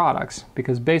expensive products,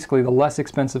 because basically the less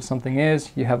expensive something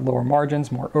is, you have lower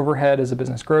margins, more overhead. As the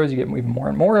business grows, you get even more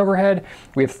and more overhead.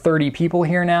 We have 30 people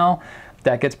here now.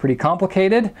 That gets pretty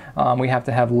complicated. We have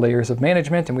to have layers of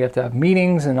management, and we have to have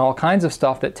meetings and all kinds of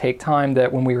stuff that take time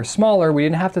that when we were smaller, we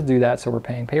didn't have to do that. So we're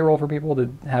paying payroll for people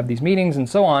to have these meetings and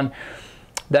so on.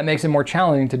 That makes it more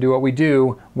challenging to do what we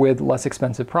do with less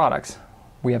expensive products.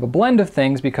 We have a blend of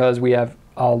things because we have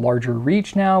a larger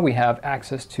reach now. We have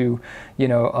access to,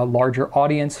 a larger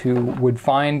audience who would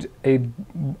find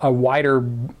a wider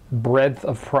breadth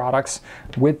of products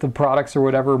with the products or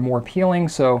whatever more appealing.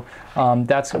 So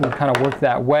that's we kind of work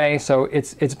that way. So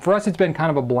it's for us, it's been kind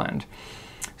of a blend.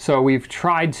 So we've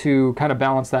tried to kind of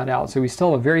balance that out. So we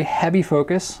still have a very heavy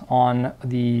focus on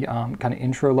the kind of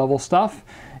intro level stuff.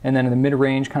 And then in the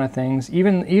mid-range kind of things,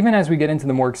 even as we get into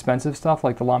the more expensive stuff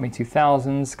like the Lamy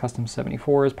 2000s, Custom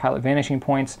 74s, Pilot Vanishing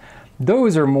Points,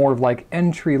 those are more of like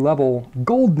entry-level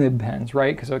gold nib pens,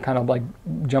 right? Because it kind of like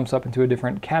jumps up into a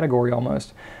different category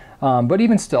almost. But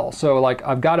even still, so like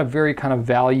I've got a very kind of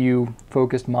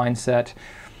value-focused mindset.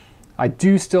 I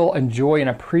do still enjoy and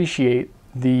appreciate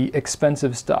the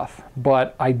expensive stuff,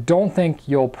 but I don't think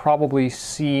you'll probably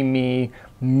see me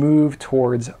move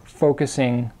towards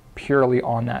focusing purely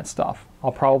on that stuff.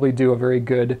 I'll probably do a very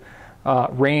good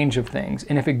range of things.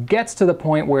 And if it gets to the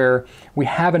point where we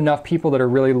have enough people that are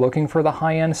really looking for the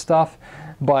high-end stuff,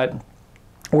 but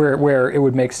where it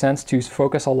would make sense to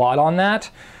focus a lot on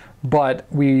that, but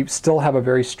we still have a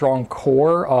very strong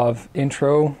core of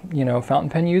intro, fountain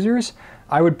pen users.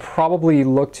 I would probably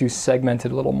look to segment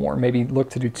it a little more, maybe look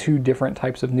to do 2 different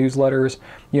types of newsletters,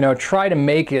 try to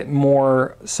make it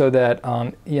more so that,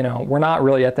 we're not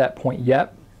really at that point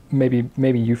yet.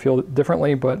 Maybe you feel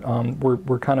differently, but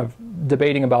we're kind of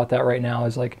debating about that right now,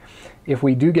 is like, if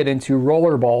we do get into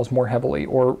roller balls more heavily,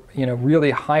 or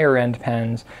really higher end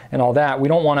pens and all that, we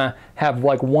don't want to have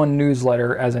like one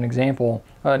newsletter, as an example,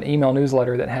 an email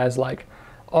newsletter that has like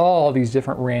all these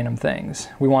different random things.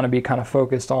 We want to be kind of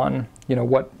focused on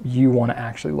what you want to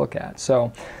actually look at.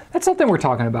 So that's something we're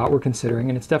talking about, we're considering,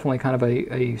 and it's definitely kind of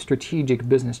a strategic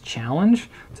business challenge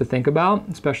to think about,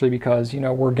 especially because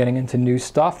we're getting into new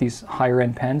stuff. These higher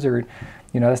end pens are,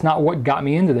 that's not what got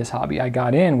me into this hobby. I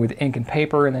got in with ink and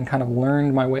paper and then kind of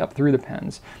learned my way up through the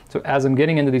pens. So as I'm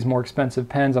getting into these more expensive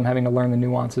pens, I'm having to learn the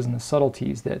nuances and the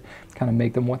subtleties that kind of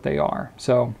make them what they are.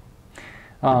 So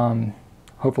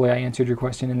hopefully I answered your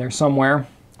question in there somewhere,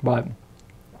 but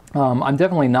I'm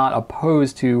definitely not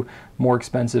opposed to more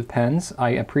expensive pens. I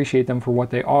appreciate them for what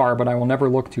they are, but I will never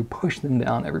look to push them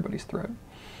down everybody's throat.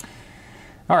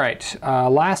 All right,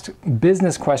 last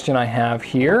business question I have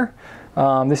here.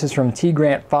 This is from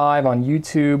tgrant5 on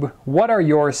YouTube. What are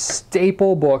your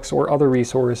staple books or other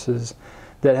resources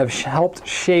that have helped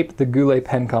shape the Goulet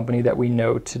pen company that we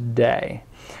know today?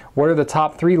 What are the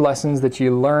top 3 lessons that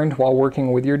you learned while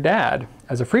working with your dad?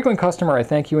 As a frequent customer, I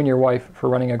thank you and your wife for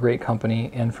running a great company,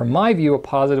 and from my view, a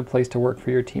positive place to work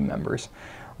for your team members.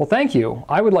 Well, thank you.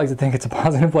 I would like to think it's a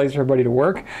positive place for everybody to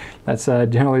work. That's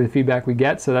generally the feedback we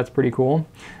get, so that's pretty cool.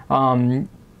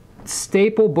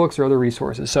 Staple books or other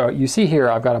resources. So you see here,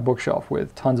 I've got a bookshelf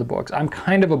with tons of books. I'm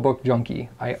kind of a book junkie.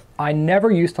 I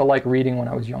never used to like reading when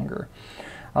I was younger.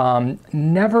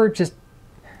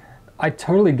 I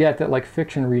totally get that like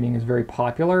fiction reading is very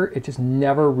popular. It just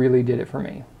never really did it for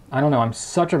me. I don't know, I'm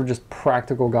such a just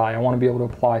practical guy. I want to be able to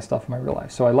apply stuff in my real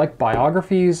life. So I like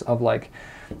biographies of like,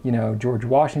 George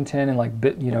Washington and like,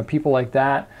 people like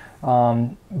that.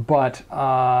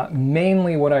 But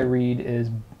mainly what I read is,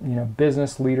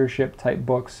 business leadership type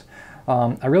books.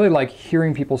 I really like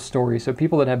hearing people's stories. So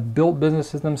people that have built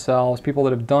businesses themselves, people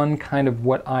that have done kind of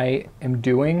what I am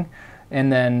doing and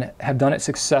then have done it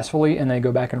successfully and they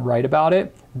go back and write about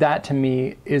it. That to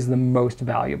me is the most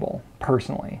valuable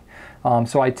personally.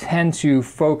 So I tend to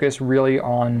focus really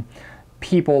on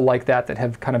people like that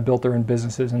have kind of built their own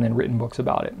businesses and then written books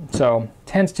about it. So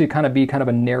tends to kind of be kind of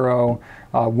a narrow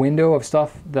window of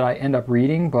stuff that I end up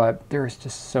reading, but there's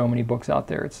just so many books out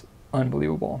there. It's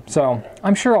unbelievable. So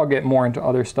I'm sure I'll get more into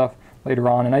other stuff later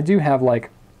on. And I do have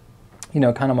like,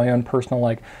 kind of my own personal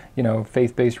like,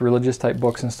 faith-based religious type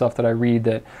books and stuff that I read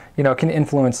that, can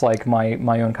influence like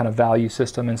my own kind of value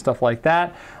system and stuff like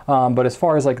that. But as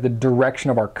far as like the direction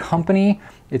of our company,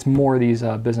 it's more these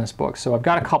business books. So I've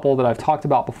got a couple that I've talked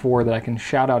about before that I can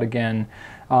shout out again.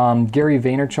 Gary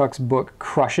Vaynerchuk's book,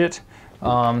 Crush It.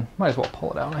 Might as well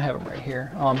pull it out. I have it right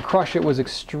here. Crush It was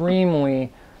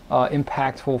extremely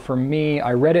impactful for me.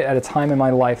 I read it at a time in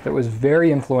my life that was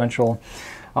very influential.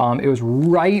 It was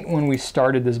right when we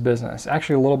started this business,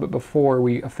 actually a little bit before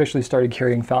we officially started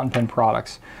carrying fountain pen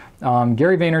products.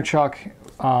 Gary Vaynerchuk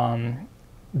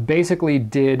basically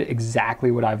did exactly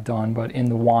what I've done, but in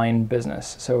the wine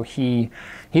business. So he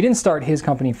didn't start his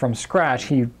company from scratch.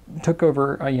 He took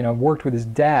over, worked with his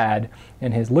dad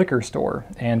in his liquor store,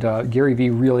 and Gary V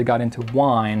really got into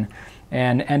wine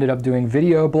and ended up doing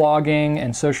video blogging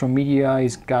and social media.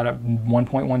 He's got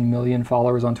 1.1 million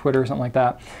followers on Twitter or something like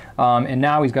that. And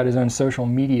now he's got his own social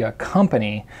media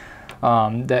company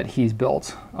that he's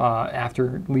built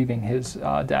after leaving his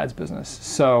dad's business.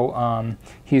 So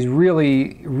he's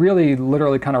really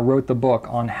literally kind of wrote the book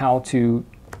on how to,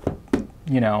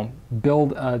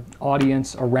 build an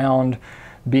audience around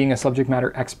being a subject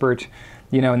matter expert,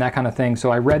 and that kind of thing. So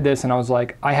I read this and I was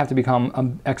like, I have to become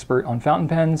an expert on fountain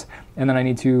pens, and then I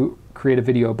need to create a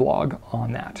video blog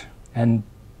on that. And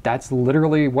that's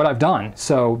literally what I've done.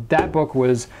 So that book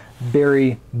was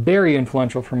very, very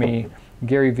influential for me.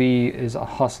 Gary V is a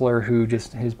hustler who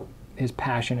just, his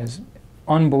passion is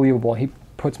unbelievable. He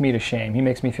puts me to shame. He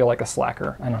makes me feel like a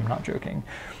slacker, and I'm not joking.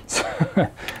 So,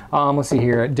 let's see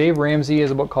here. Dave Ramsey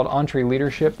has a book called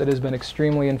EntreLeadership that has been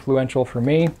extremely influential for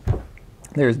me.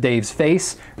 There's Dave's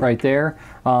face right there.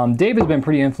 Dave has been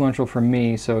pretty influential for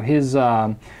me. So his, he's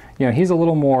a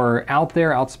little more out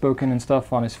there, outspoken and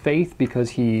stuff on his faith because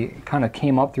he kind of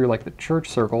came up through like the church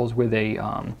circles with a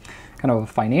kind of a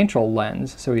financial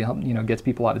lens. So he gets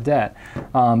people out of debt.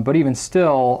 But even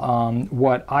still,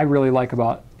 what I really like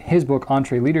about his book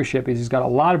EntreLeadership is he's got a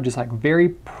lot of just like very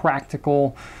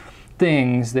practical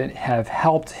things that have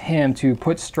helped him to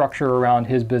put structure around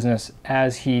his business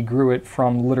as he grew it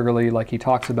from literally, like he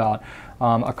talks about,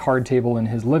 a card table in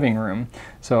his living room.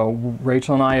 So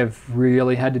Rachel and I have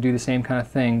really had to do the same kind of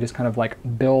thing, just kind of like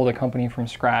build a company from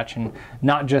scratch, and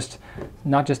not just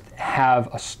have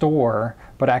a store,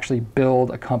 but actually build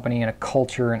a company and a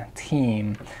culture and a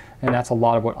team. And that's a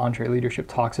lot of what EntreLeadership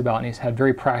talks about, and he's had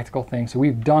very practical things. So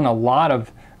we've done a lot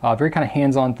of very kind of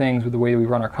hands-on things with the way we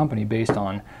run our company based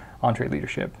on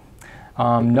EntreLeadership.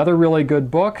 Another really good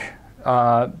book,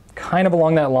 kind of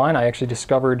along that line, I actually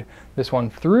discovered this one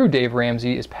through Dave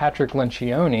Ramsey, is Patrick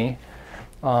Lencioni.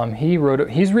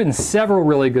 He's written several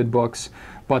really good books,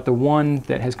 but the one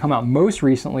that has come out most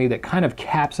recently that kind of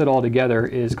caps it all together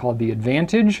is called The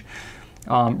Advantage.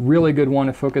 Really good one.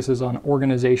 It focuses on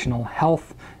organizational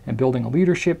health and building a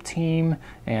leadership team,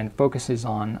 and focuses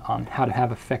on how to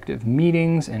have effective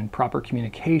meetings and proper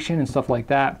communication and stuff like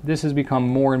that. This has become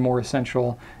more and more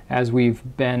essential as we've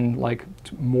been like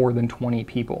more than 20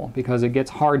 people, because it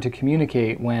gets hard to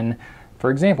communicate when,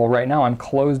 for example, right now I'm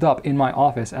closed up in my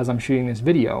office as I'm shooting this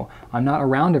video. I'm not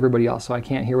around everybody else, so I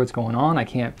can't hear what's going on. I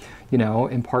can't,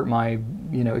 impart my,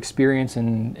 experience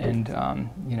and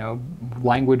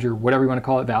language, or whatever you want to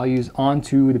call it, values,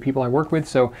 onto the people I work with.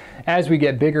 So as we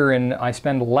get bigger and I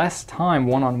spend less time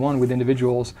one-on-one with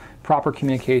individuals, proper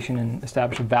communication and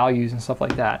establishing values and stuff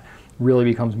like that really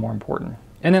becomes more important.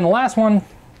 And then the last one,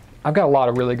 I've got a lot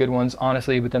of really good ones,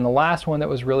 honestly, but then the last one that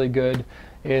was really good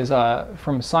is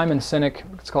from Simon Sinek.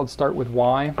 It's called Start With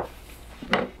Why.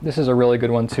 This is a really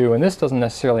good one too, and this doesn't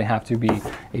necessarily have to be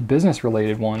a business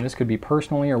related one. This could be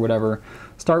personally or whatever.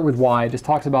 Start With Why just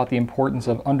talks about the importance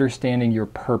of understanding your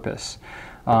purpose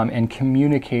and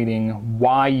communicating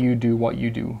why you do what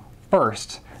you do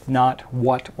first, not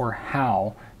what or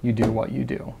how you do what you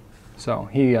do. So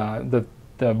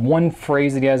the one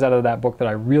phrase that he has out of that book that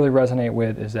I really resonate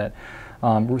with is that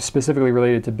specifically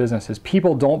related to business is,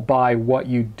 people don't buy what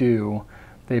you do,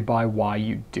 they buy why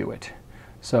you do it.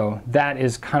 So that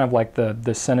is kind of like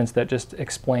the sentence that just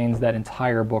explains that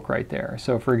entire book right there.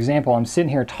 So for example, I'm sitting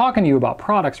here talking to you about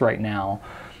products right now,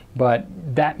 but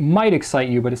that might excite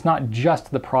you, but it's not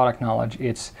just the product knowledge,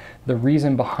 it's the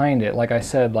reason behind it. Like I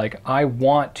said, like I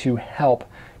want to help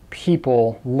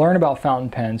people learn about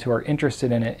fountain pens who are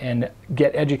interested in it and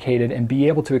get educated and be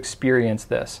able to experience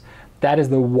this. That is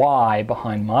the why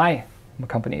behind my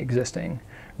company existing,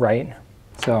 right?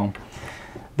 So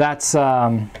that's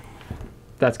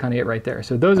kind of it right there.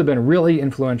 So those have been really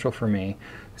influential for me.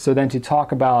 So then to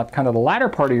talk about kind of the latter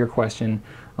part of your question,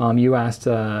 you asked,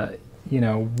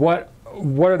 what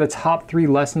are the top 3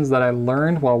 lessons that I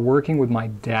learned while working with my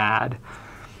dad?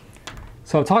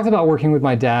 So I've talked about working with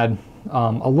my dad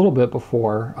a little bit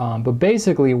before, but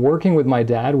basically working with my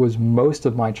dad was most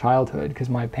of my childhood, because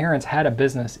my parents had a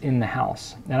business in the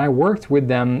house, and I worked with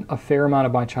them a fair amount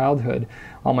of my childhood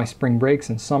on my spring breaks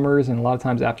and summers, and a lot of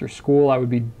times after school I would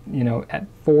be, at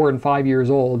 4 and 5 years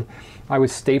old, I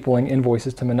was stapling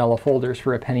invoices to manila folders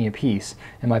for a penny a piece,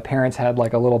 and my parents had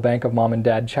like a little Bank of Mom and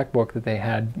Dad checkbook that they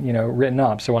had, written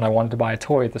up. So when I wanted to buy a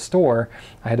toy at the store,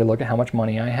 I had to look at how much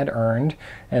money I had earned,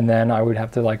 and then I would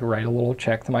have to like write a little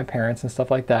check to my parents and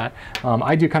stuff like that.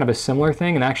 I do kind of a similar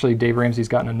thing, and actually Dave Ramsey's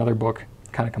gotten another book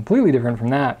kind of completely different from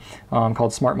that,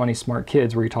 called Smart Money, Smart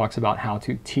Kids, where he talks about how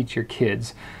to teach your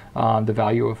kids the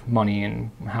value of money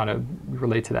and how to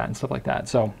relate to that and stuff like that.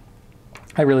 So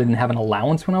I really didn't have an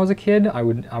allowance when I was a kid. I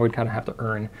would kind of have to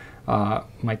earn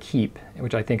my keep,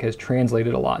 which I think has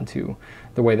translated a lot into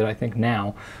the way that I think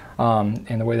now,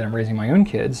 and the way that I'm raising my own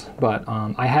kids. But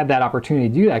I had that opportunity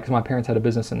to do that because my parents had a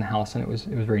business in the house, and it was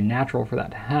very natural for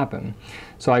that to happen.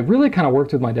 So I really kind of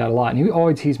worked with my dad a lot, and he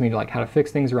always teased me like how to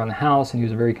fix things around the house, and he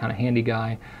was a very kind of handy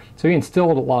guy. So he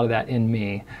instilled a lot of that in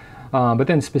me. But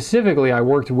then specifically, I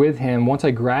worked with him once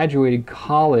I graduated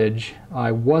college.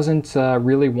 I wasn't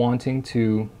really wanting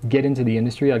to get into the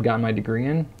industry I'd gotten my degree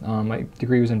in. My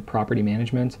degree was in property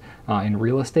management in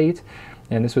real estate,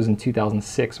 and this was in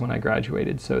 2006 when I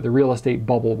graduated. So the real estate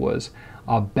bubble was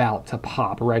about to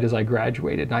pop right as I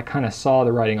graduated, and I kind of saw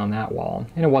the writing on that wall,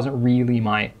 and it wasn't really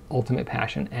my ultimate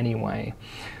passion anyway.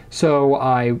 So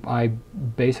I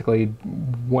basically,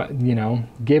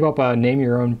 gave up a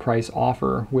name-your-own-price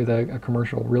offer with a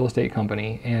commercial real estate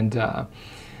company,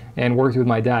 and worked with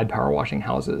my dad power washing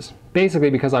houses. Basically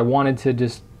because I wanted to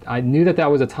I knew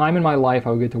that was a time in my life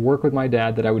I would get to work with my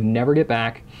dad that I would never get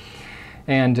back,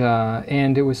 and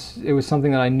it was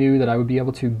something that I knew that I would be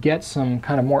able to get some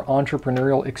kind of more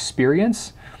entrepreneurial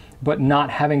experience, but not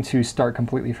having to start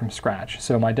completely from scratch.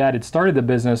 So my dad had started the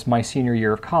business my senior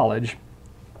year of college.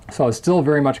 So I was still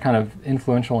very much kind of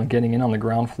influential in getting in on the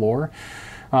ground floor.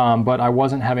 but I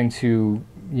wasn't having to,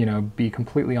 you know, be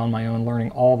completely on my own,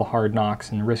 learning all the hard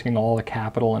knocks and risking all the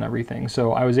capital and everything.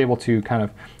 So I was able to kind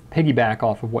of piggyback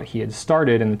off of what he had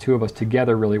started, and the two of us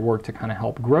together really worked to kind of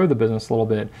help grow the business a little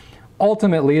bit.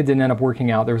 Ultimately, it didn't end up working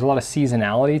out. There was a lot of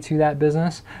seasonality to that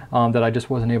business that I just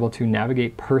wasn't able to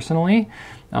navigate personally.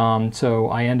 So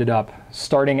I ended up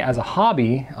starting as a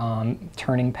hobby,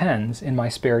 turning pens in my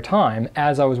spare time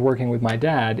as I was working with my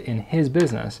dad in his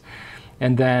business.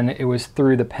 And then it was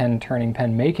through the pen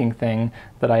making thing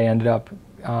that I ended up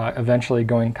eventually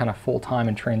going kind of full-time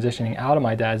and transitioning out of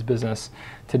my dad's business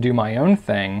to do my own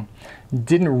thing.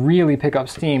 Didn't really pick up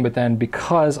steam, but then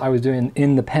because I was doing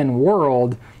in the pen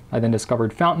world, I then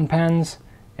discovered fountain pens,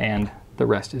 and the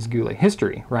rest is Goulet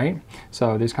history, right?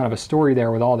 So there's kind of a story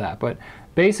there with all that. But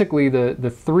basically the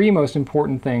three most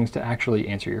important things to actually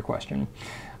answer your question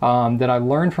that I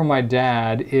learned from my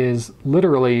dad is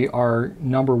literally our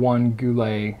 #1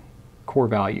 Goulet core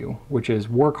value, which is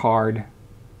work hard,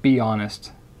 be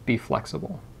honest, be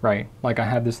flexible, right? Like I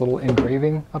have this little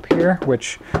engraving up here,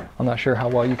 which I'm not sure how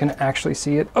well you can actually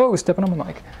see it. Oh, stepping on my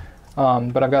mic.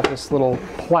 But I've got this little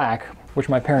plaque which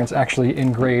my parents actually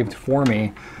engraved for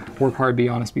me. Work hard, be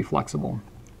honest, be flexible.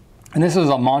 And this is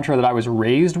a mantra that I was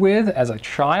raised with as a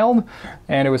child,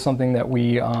 and it was something that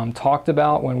we talked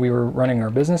about when we were running our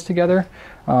business together.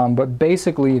 But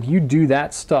basically, if you do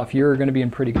that stuff, you're going to be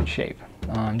in pretty good shape.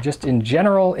 Just in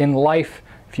general, in life,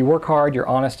 if you work hard, you're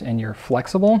honest, and you're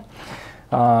flexible,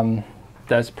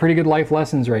 that's pretty good life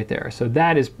lessons right there. So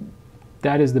that is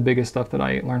the biggest stuff that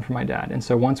I learned from my dad. And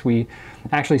so once we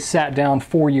actually sat down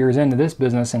 4 years into this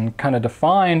business and kind of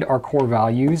defined our core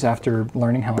values after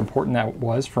learning how important that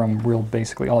was from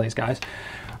basically all these guys,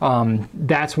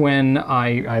 that's when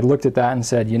I looked at that and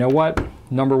said, you know what,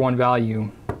 #1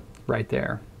 value right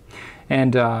there.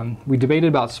 And we debated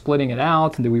about splitting it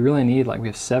out. And do we really need, like, we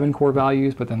have 7 core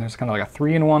values, but then there's kind of like a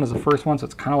 3-in-1 as the first one. So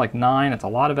it's kind of like 9. It's a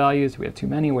lot of values. We have too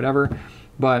many, whatever.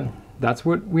 But that's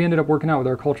what we ended up working out with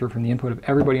our culture from the input of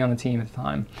everybody on the team at the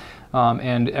time.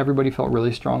 And everybody felt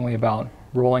really strongly about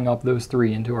rolling up those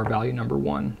 3 into our value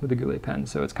 #1 with the Goulet pen.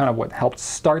 So it's kind of what helped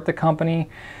start the company.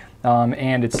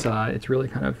 And it's really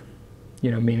kind of,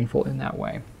 you know, meaningful in that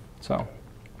way. So,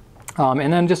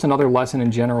 and then just another lesson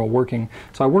in general working.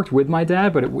 So I worked with my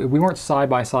dad, but we weren't side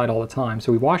by side all the time.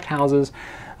 So we washed houses,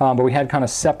 but we had kind of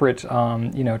separate,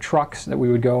 you know, trucks that we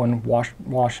would go and wash.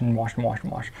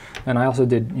 And I also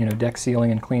did, you know, deck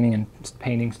sealing and cleaning and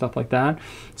painting, stuff like that.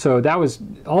 So that was,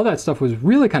 all that stuff was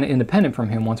really kind of independent from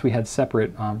him once we had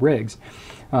separate rigs.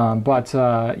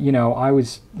 You know, I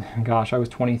was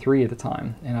 23 at the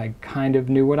time, and I kind of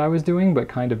knew what I was doing, but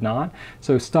kind of not.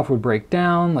 So stuff would break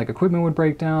down, like equipment would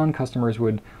break down, customers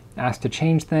would ask to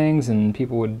change things, and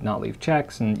people would not leave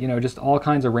checks, and, you know, just all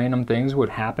kinds of random things would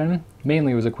happen.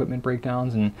 Mainly it was equipment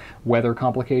breakdowns and weather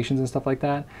complications and stuff like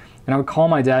that. And I would call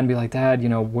my dad and be like, Dad, you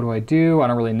know, what do I do? I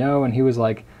don't really know. And he was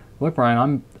like, look,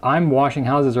 Brian, I'm washing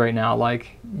houses right now.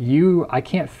 Like, I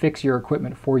can't fix your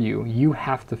equipment for you. You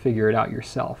have to figure it out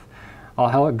yourself. I'll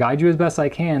help guide you as best I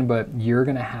can, but you're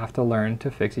gonna have to learn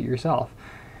to fix it yourself.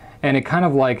 And it kind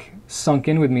of like sunk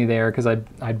in with me there, because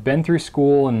I'd been through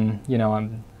school, and, you know,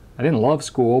 I didn't love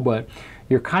school, but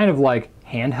you're kind of like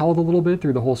handheld a little bit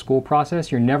through the whole school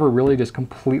process. You're never really just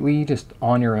completely just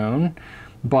on your own.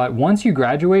 But once you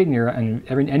graduate, and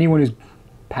anyone who's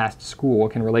past school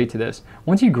can relate to this,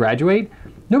 once you graduate,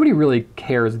 nobody really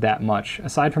cares that much,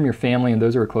 aside from your family and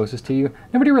those who are closest to you.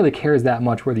 Nobody really cares that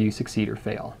much whether you succeed or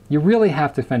fail. You really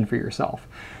have to fend for yourself.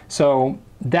 So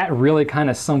that really kind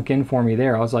of sunk in for me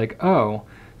there. I was like, oh,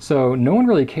 so no one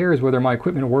really cares whether my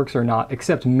equipment works or not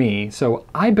except me, so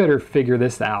I better figure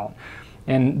this out.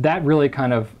 And that really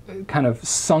kind of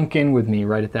sunk in with me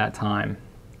right at that time.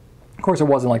 Of course, it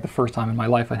wasn't like the first time in my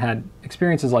life I'd had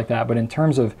experiences like that, but in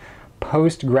terms of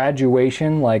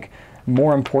post-graduation, like,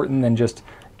 more important than just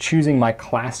choosing my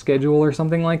class schedule or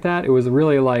something like that, it was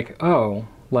really like, oh,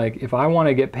 like, if I want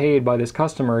to get paid by this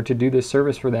customer to do this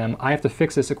service for them, I have to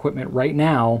fix this equipment right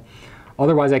now,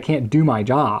 otherwise I can't do my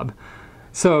job.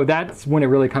 So that's when it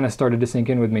really kind of started to sink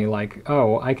in with me, like,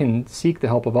 oh, I can seek the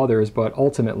help of others, but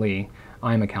ultimately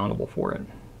I'm accountable for it.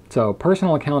 So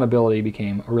personal accountability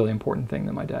became a really important thing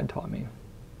that my dad taught me.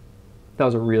 That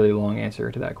was a really long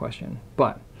answer to that question,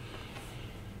 but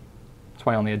that's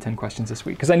why I only had 10 questions this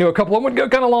week, because I knew a couple of them would go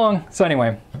kind of long. So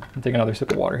anyway, I'll take another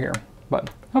sip of water here,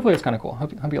 but hopefully it's kind of cool.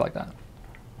 Hope you like that.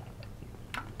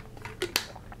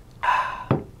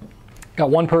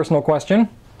 Got one personal question,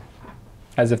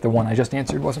 as if the one I just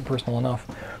answered wasn't personal enough.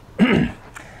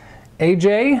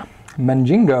 AJ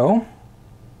Manjingo,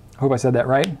 hope I said that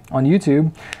right, on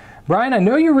YouTube. Brian, I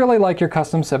know you really like your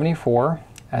custom 74,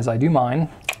 as I do mine.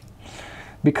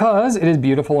 because it is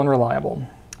beautiful and reliable.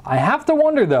 I have to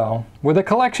wonder though, with a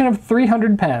collection of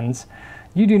 300 pens,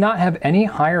 you do not have any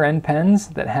higher end pens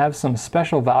that have some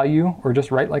special value or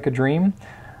just write like a dream?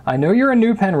 I know you're a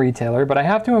new pen retailer, but I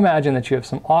have to imagine that you have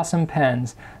some awesome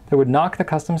pens that would knock the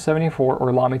Custom 74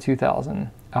 or Lamy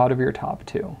 2000 out of your top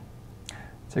 2.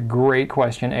 It's a great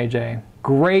question, AJ.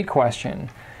 Great question.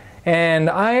 And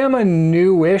I am a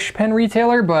newish pen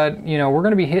retailer, but you know, we're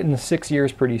going to be hitting 6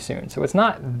 years pretty soon, so it's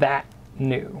not that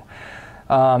new.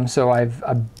 So I've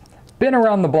been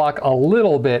around the block a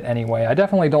little bit anyway. I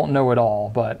definitely don't know it all,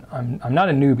 but I'm not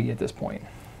a newbie at this point,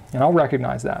 and I'll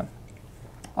recognize that.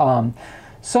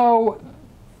 So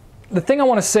the thing I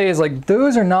want to say is, like,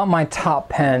 those are not my top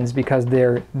pens because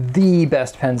they're the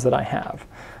best pens that I have.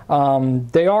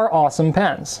 They are awesome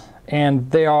pens,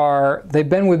 and they've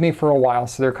been with me for a while,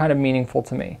 so they're kind of meaningful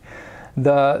to me.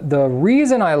 The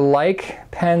reason I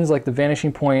like pens like the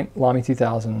Vanishing Point Lamy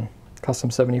 2000 Custom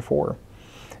 74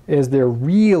 is they're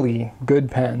really good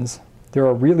pens. They're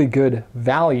a really good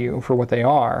value for what they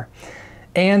are,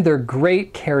 and they're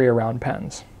great carry-around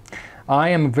pens. I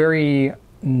am very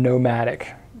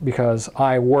nomadic because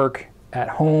I work at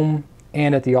home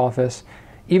and at the office.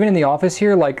 Even in the office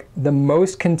here, like, the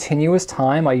most continuous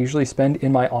time I usually spend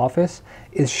in my office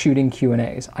is shooting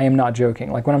Q&As. I am not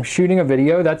joking. Like, when I'm shooting a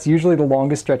video, that's usually the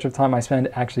longest stretch of time I spend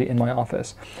actually in my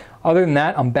office. Other than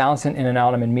that, I'm bouncing in and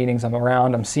out. I'm in meetings, I'm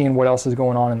around, I'm seeing what else is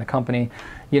going on in the company.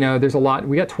 You know, there's a lot.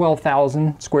 We got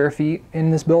 12,000 square feet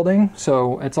in this building,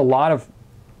 so it's a lot of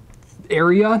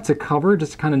area to cover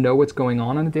just to kind of know what's going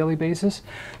on a daily basis.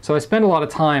 So I spend a lot of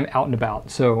time out and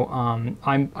about. So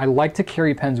I like to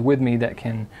carry pens with me that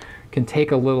can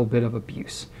take a little bit of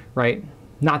abuse, right?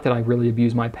 Not that I really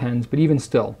abuse my pens, but even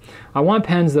still, I want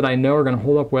pens that I know are going to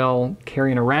hold up well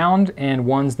carrying around, and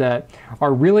ones that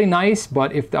are really nice,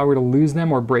 but if I were to lose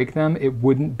them or break them, it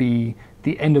wouldn't be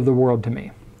the end of the world to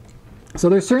me. So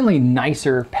there's certainly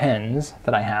nicer pens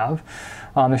that I have.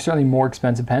 There's certainly more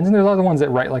expensive pens, and there's other ones that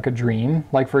write like a dream.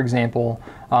 Like, for example,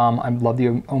 I love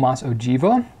the Omas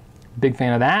Ogiva. Big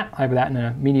fan of that. I have that in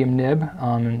a medium nib.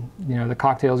 And, you know, the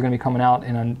cocktail is going to be coming out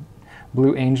in a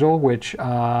Blue Angel, which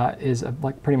is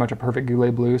like pretty much a perfect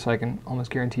Goulet blue, so I can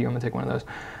almost guarantee you I'm going to take one of those.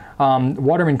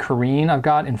 Waterman Careen I've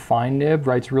got in fine nib,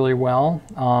 writes really well.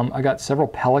 I got several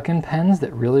Pelican pens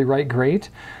that really write great.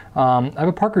 I have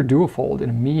a Parker Duofold in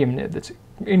a medium nib that's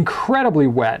incredibly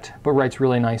wet, but writes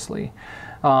really nicely.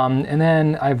 And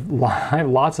then I have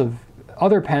lots of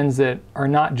other pens that are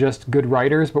not just good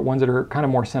writers, but ones that are kind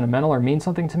of more sentimental or mean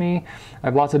something to me. I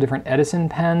have lots of different Edison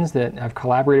pens that I've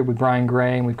collaborated with Brian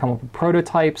Gray, and we've come up with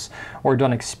prototypes or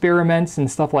done experiments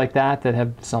and stuff like that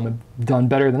some have done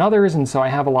better than others, and so I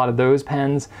have a lot of those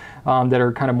pens that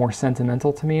are kind of more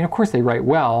sentimental to me. And of course they write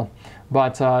well,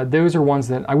 but those are ones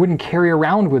that I wouldn't carry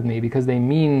around with me because they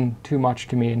mean too much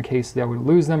to me in case I would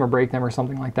lose them or break them or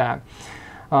something like that.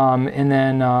 And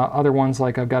then other ones,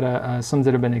 like I've got some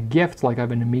that have been a gift, like I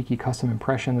have a Namiki Custom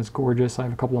Impression that's gorgeous. I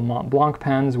have a couple of Mont Blanc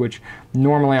pens, which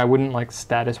normally I wouldn't, like,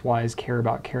 status-wise care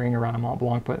about carrying around a Mont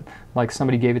Blanc, but like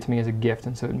somebody gave it to me as a gift,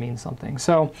 and so it means something.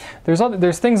 So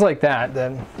there's things like that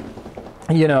that,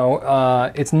 you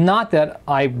know, it's not that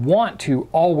I want to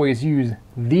always use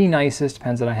the nicest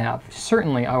pens that I have.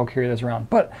 Certainly I will carry those around,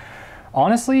 but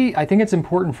honestly, I think it's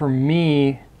important for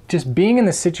me, just being in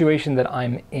the situation that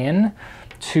I'm in,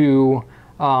 to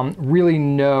really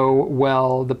know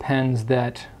well the pens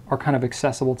that are kind of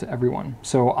accessible to everyone.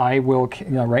 So I will, you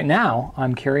know, right now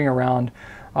I'm carrying around,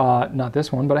 not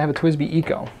this one, but I have a TWSBI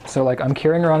Eco. So, like, I'm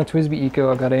carrying around a TWSBI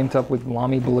Eco. I've got it inked up with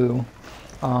Lamy Blue,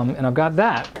 and I've got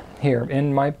that here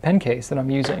in my pen case that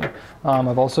I'm using.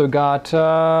 I've also got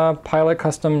Pilot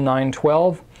Custom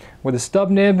 912 with a stub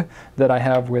nib that I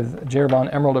have with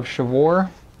J.Herbin Emerald of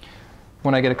Chavour.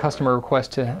 When I get a customer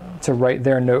request to write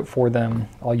their note for them,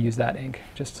 I'll use that ink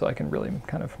just so I can really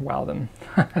kind of wow them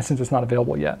since it's not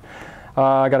available yet.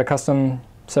 I got a Custom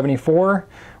 74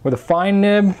 with a fine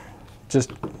nib.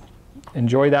 Just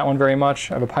enjoy that one very much.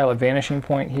 I have a Pilot Vanishing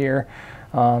Point here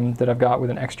that I've got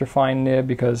with an extra fine nib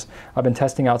because I've been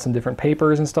testing out some different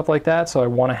papers and stuff like that, so I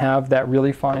want to have that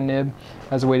really fine nib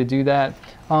as a way to do that.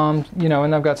 You know,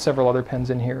 and I've got several other pens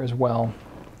in here as well.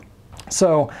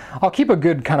 So I'll keep a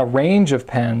good kind of range of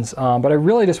pens, but I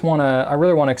really want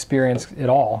to experience it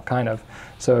all, kind of.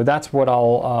 So that's what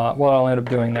I'll end up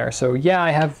doing there. So yeah,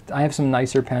 I have some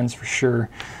nicer pens for sure,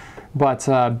 but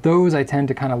those I tend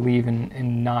to kind of leave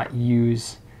and not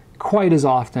use quite as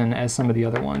often as some of the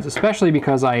other ones, especially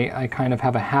because I kind of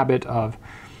have a habit of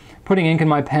putting ink in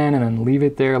my pen and then leave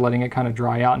it there, letting it kind of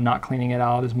dry out and not cleaning it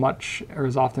out as much or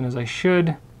as often as I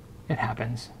should. It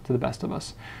happens to the best of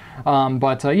us.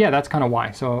 Yeah, that's kind of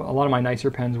why. So a lot of my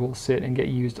nicer pens will sit and get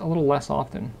used a little less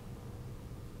often.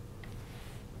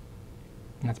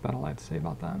 And that's about all I have to say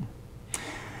about that.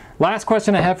 Last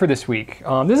question I have for this week.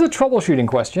 This is a troubleshooting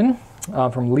question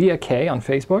from Leah K on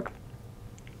Facebook.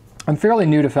 I'm fairly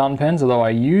new to fountain pens, although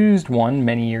I used one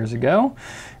many years ago.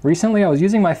 Recently, I was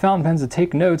using my fountain pens to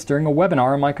take notes during a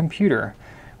webinar on my computer.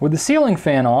 With the ceiling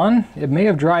fan on, it may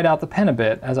have dried out the pen a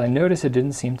bit, as I noticed it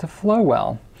didn't seem to flow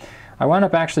well. I wound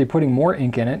up actually putting more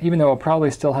ink in it, even though it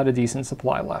probably still had a decent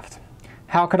supply left.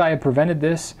 How could I have prevented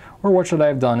this, or what should I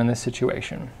have done in this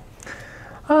situation?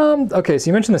 Okay, so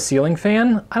you mentioned the ceiling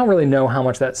fan. I don't really know how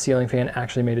much that ceiling fan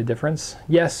actually made a difference.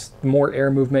 Yes, more air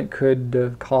movement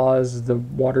could cause the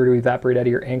water to evaporate out of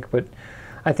your ink, but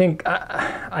I think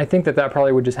that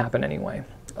probably would just happen anyway.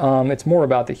 It's more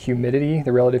about the humidity,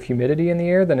 the relative humidity in the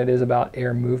air, than it is about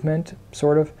air movement,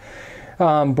 sort of.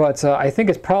 I think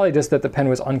it's probably just that the pen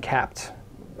was uncapped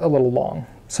a little long.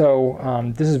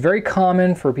 So this is very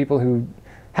common for people who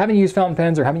haven't used fountain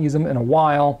pens or haven't used them in a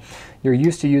while. You're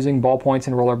used to using ballpoints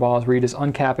and roller balls where you just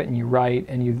uncap it and you write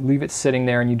and you leave it sitting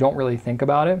there and you don't really think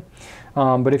about it.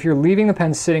 But if you're leaving the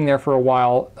pen sitting there for a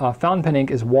while, fountain pen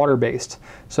ink is water-based.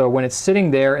 So when it's sitting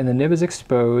there and the nib is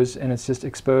exposed, and it's just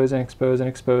exposed and exposed and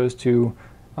exposed to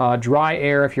dry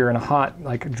air, if you're in a hot,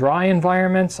 like dry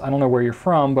environment, I don't know where you're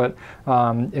from, but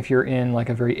if you're in like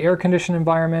a very air-conditioned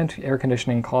environment, air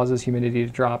conditioning causes humidity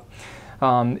to drop.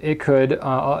 It could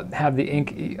have the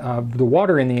ink, the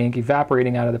water in the ink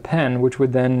evaporating out of the pen, which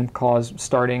would then cause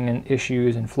starting and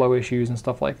issues and flow issues and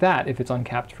stuff like that if it's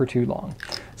uncapped for too long.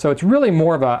 So it's really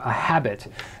more of a habit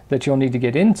that you'll need to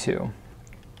get into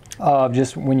of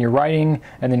just when you're writing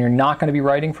and then you're not going to be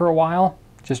writing for a while,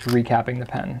 just recapping the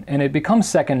pen. And it becomes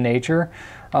second nature.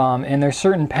 And there's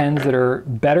certain pens that are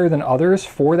better than others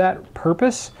for that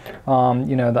purpose.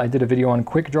 You know, I did a video on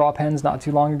quick draw pens not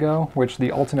too long ago, which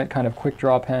the ultimate kind of quick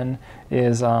draw pen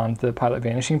is the Pilot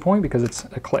Vanishing Point, because it's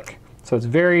a click. So it's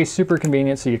very super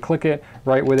convenient. So you click it,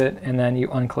 write with it, and then you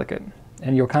unclick it.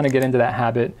 And you'll kind of get into that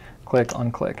habit, click,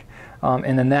 unclick.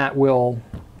 And then that will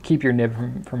keep your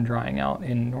nib from drying out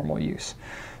in normal use.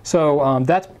 So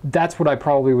that's what I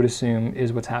probably would assume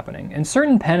is what's happening. And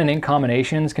certain pen and ink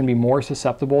combinations can be more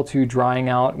susceptible to drying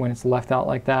out when it's left out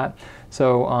like that.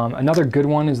 So another good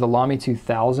one is the Lamy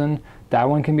 2000. That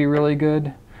one can be really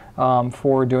good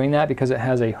for doing that because it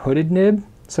has a hooded nib.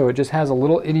 So it just has a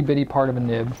little itty bitty part of a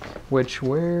nib, which,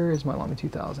 where is my Lamy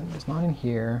 2000? It's not in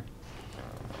here.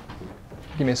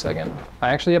 Give me a second. I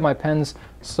actually have my pens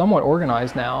somewhat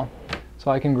organized now,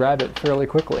 so I can grab it fairly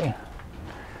quickly.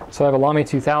 So I have a Lamy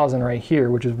 2000 right here,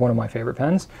 which is one of my favorite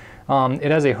pens.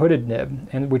 It has a hooded nib,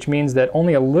 which means that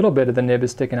only a little bit of the nib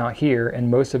is sticking out here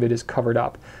and most of it is covered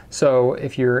up. So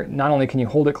if you're, not only can you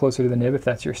hold it closer to the nib if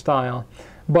that's your style,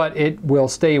 but it will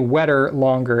stay wetter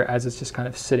longer as it's just kind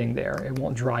of sitting there. It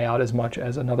won't dry out as much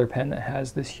as another pen that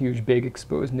has this huge big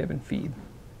exposed nib and feed.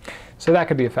 So that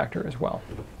could be a factor as well.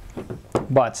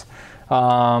 But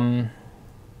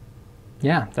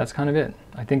yeah, that's kind of it.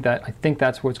 I think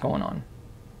that's what's going on.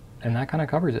 And that kind of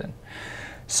covers it.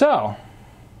 So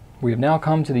we have now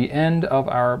come to the end of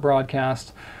our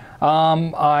broadcast.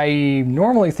 I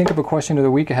normally think of a question of the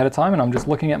week ahead of time, and I'm just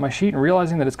looking at my sheet and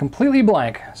realizing that it's completely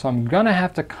blank. So I'm gonna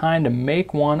have to kind of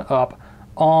make one up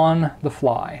on the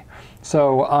fly.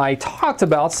 So I talked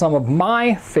about some of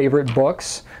my favorite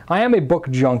books. I am a book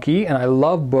junkie and I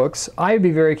love books. I'd be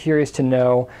very curious to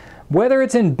know, whether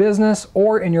it's in business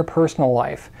or in your personal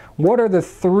life, what are the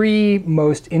 3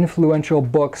 most influential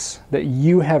books that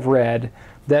you have read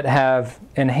that have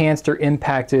enhanced or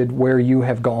impacted where you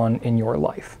have gone in your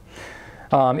life?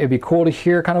 It'd be cool to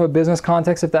hear kind of a business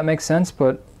context if that makes sense,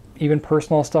 but even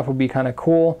personal stuff would be kind of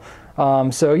cool.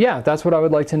 So yeah, that's what I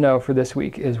would like to know for this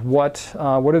week, is what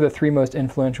are the 3 most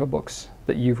influential books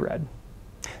that you've read?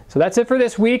 So that's it for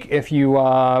this week. If you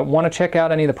want to check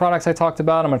out any of the products I talked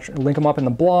about, I'm going to link them up in the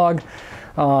blog.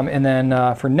 And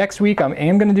then for next week, I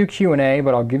am going to do Q&A,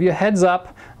 but I'll give you a heads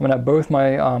up. I'm going to have both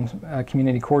my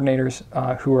community coordinators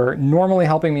who are normally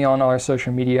helping me on our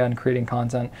social media and creating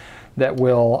content that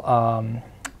will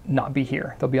not be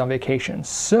here. They'll be on vacation.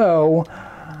 So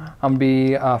I'm going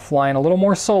to be flying a little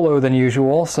more solo than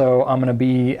usual, so I'm going to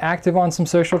be active on some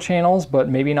social channels, but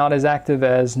maybe not as active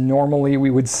as normally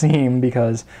we would seem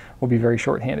because we'll be very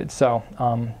short-handed. So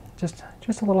just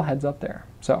a little heads up there.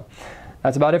 So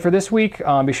that's about it for this week.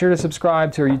 Be sure to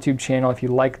subscribe to our YouTube channel if you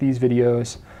like these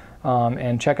videos,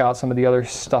 and check out some of the other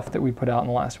stuff that we put out in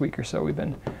the last week or so. We've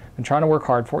been and trying to work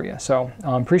hard for you. So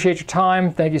appreciate your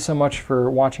time. Thank you so much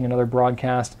for watching another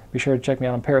broadcast. Be sure to check me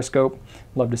out on Periscope.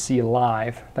 Love to see you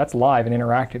live. That's live and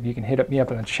interactive. You can hit me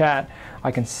up in the chat.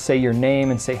 I can say your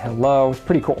name and say hello. It's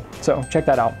pretty cool. So check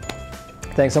that out.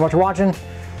 Thanks so much for watching.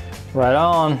 Right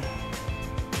on.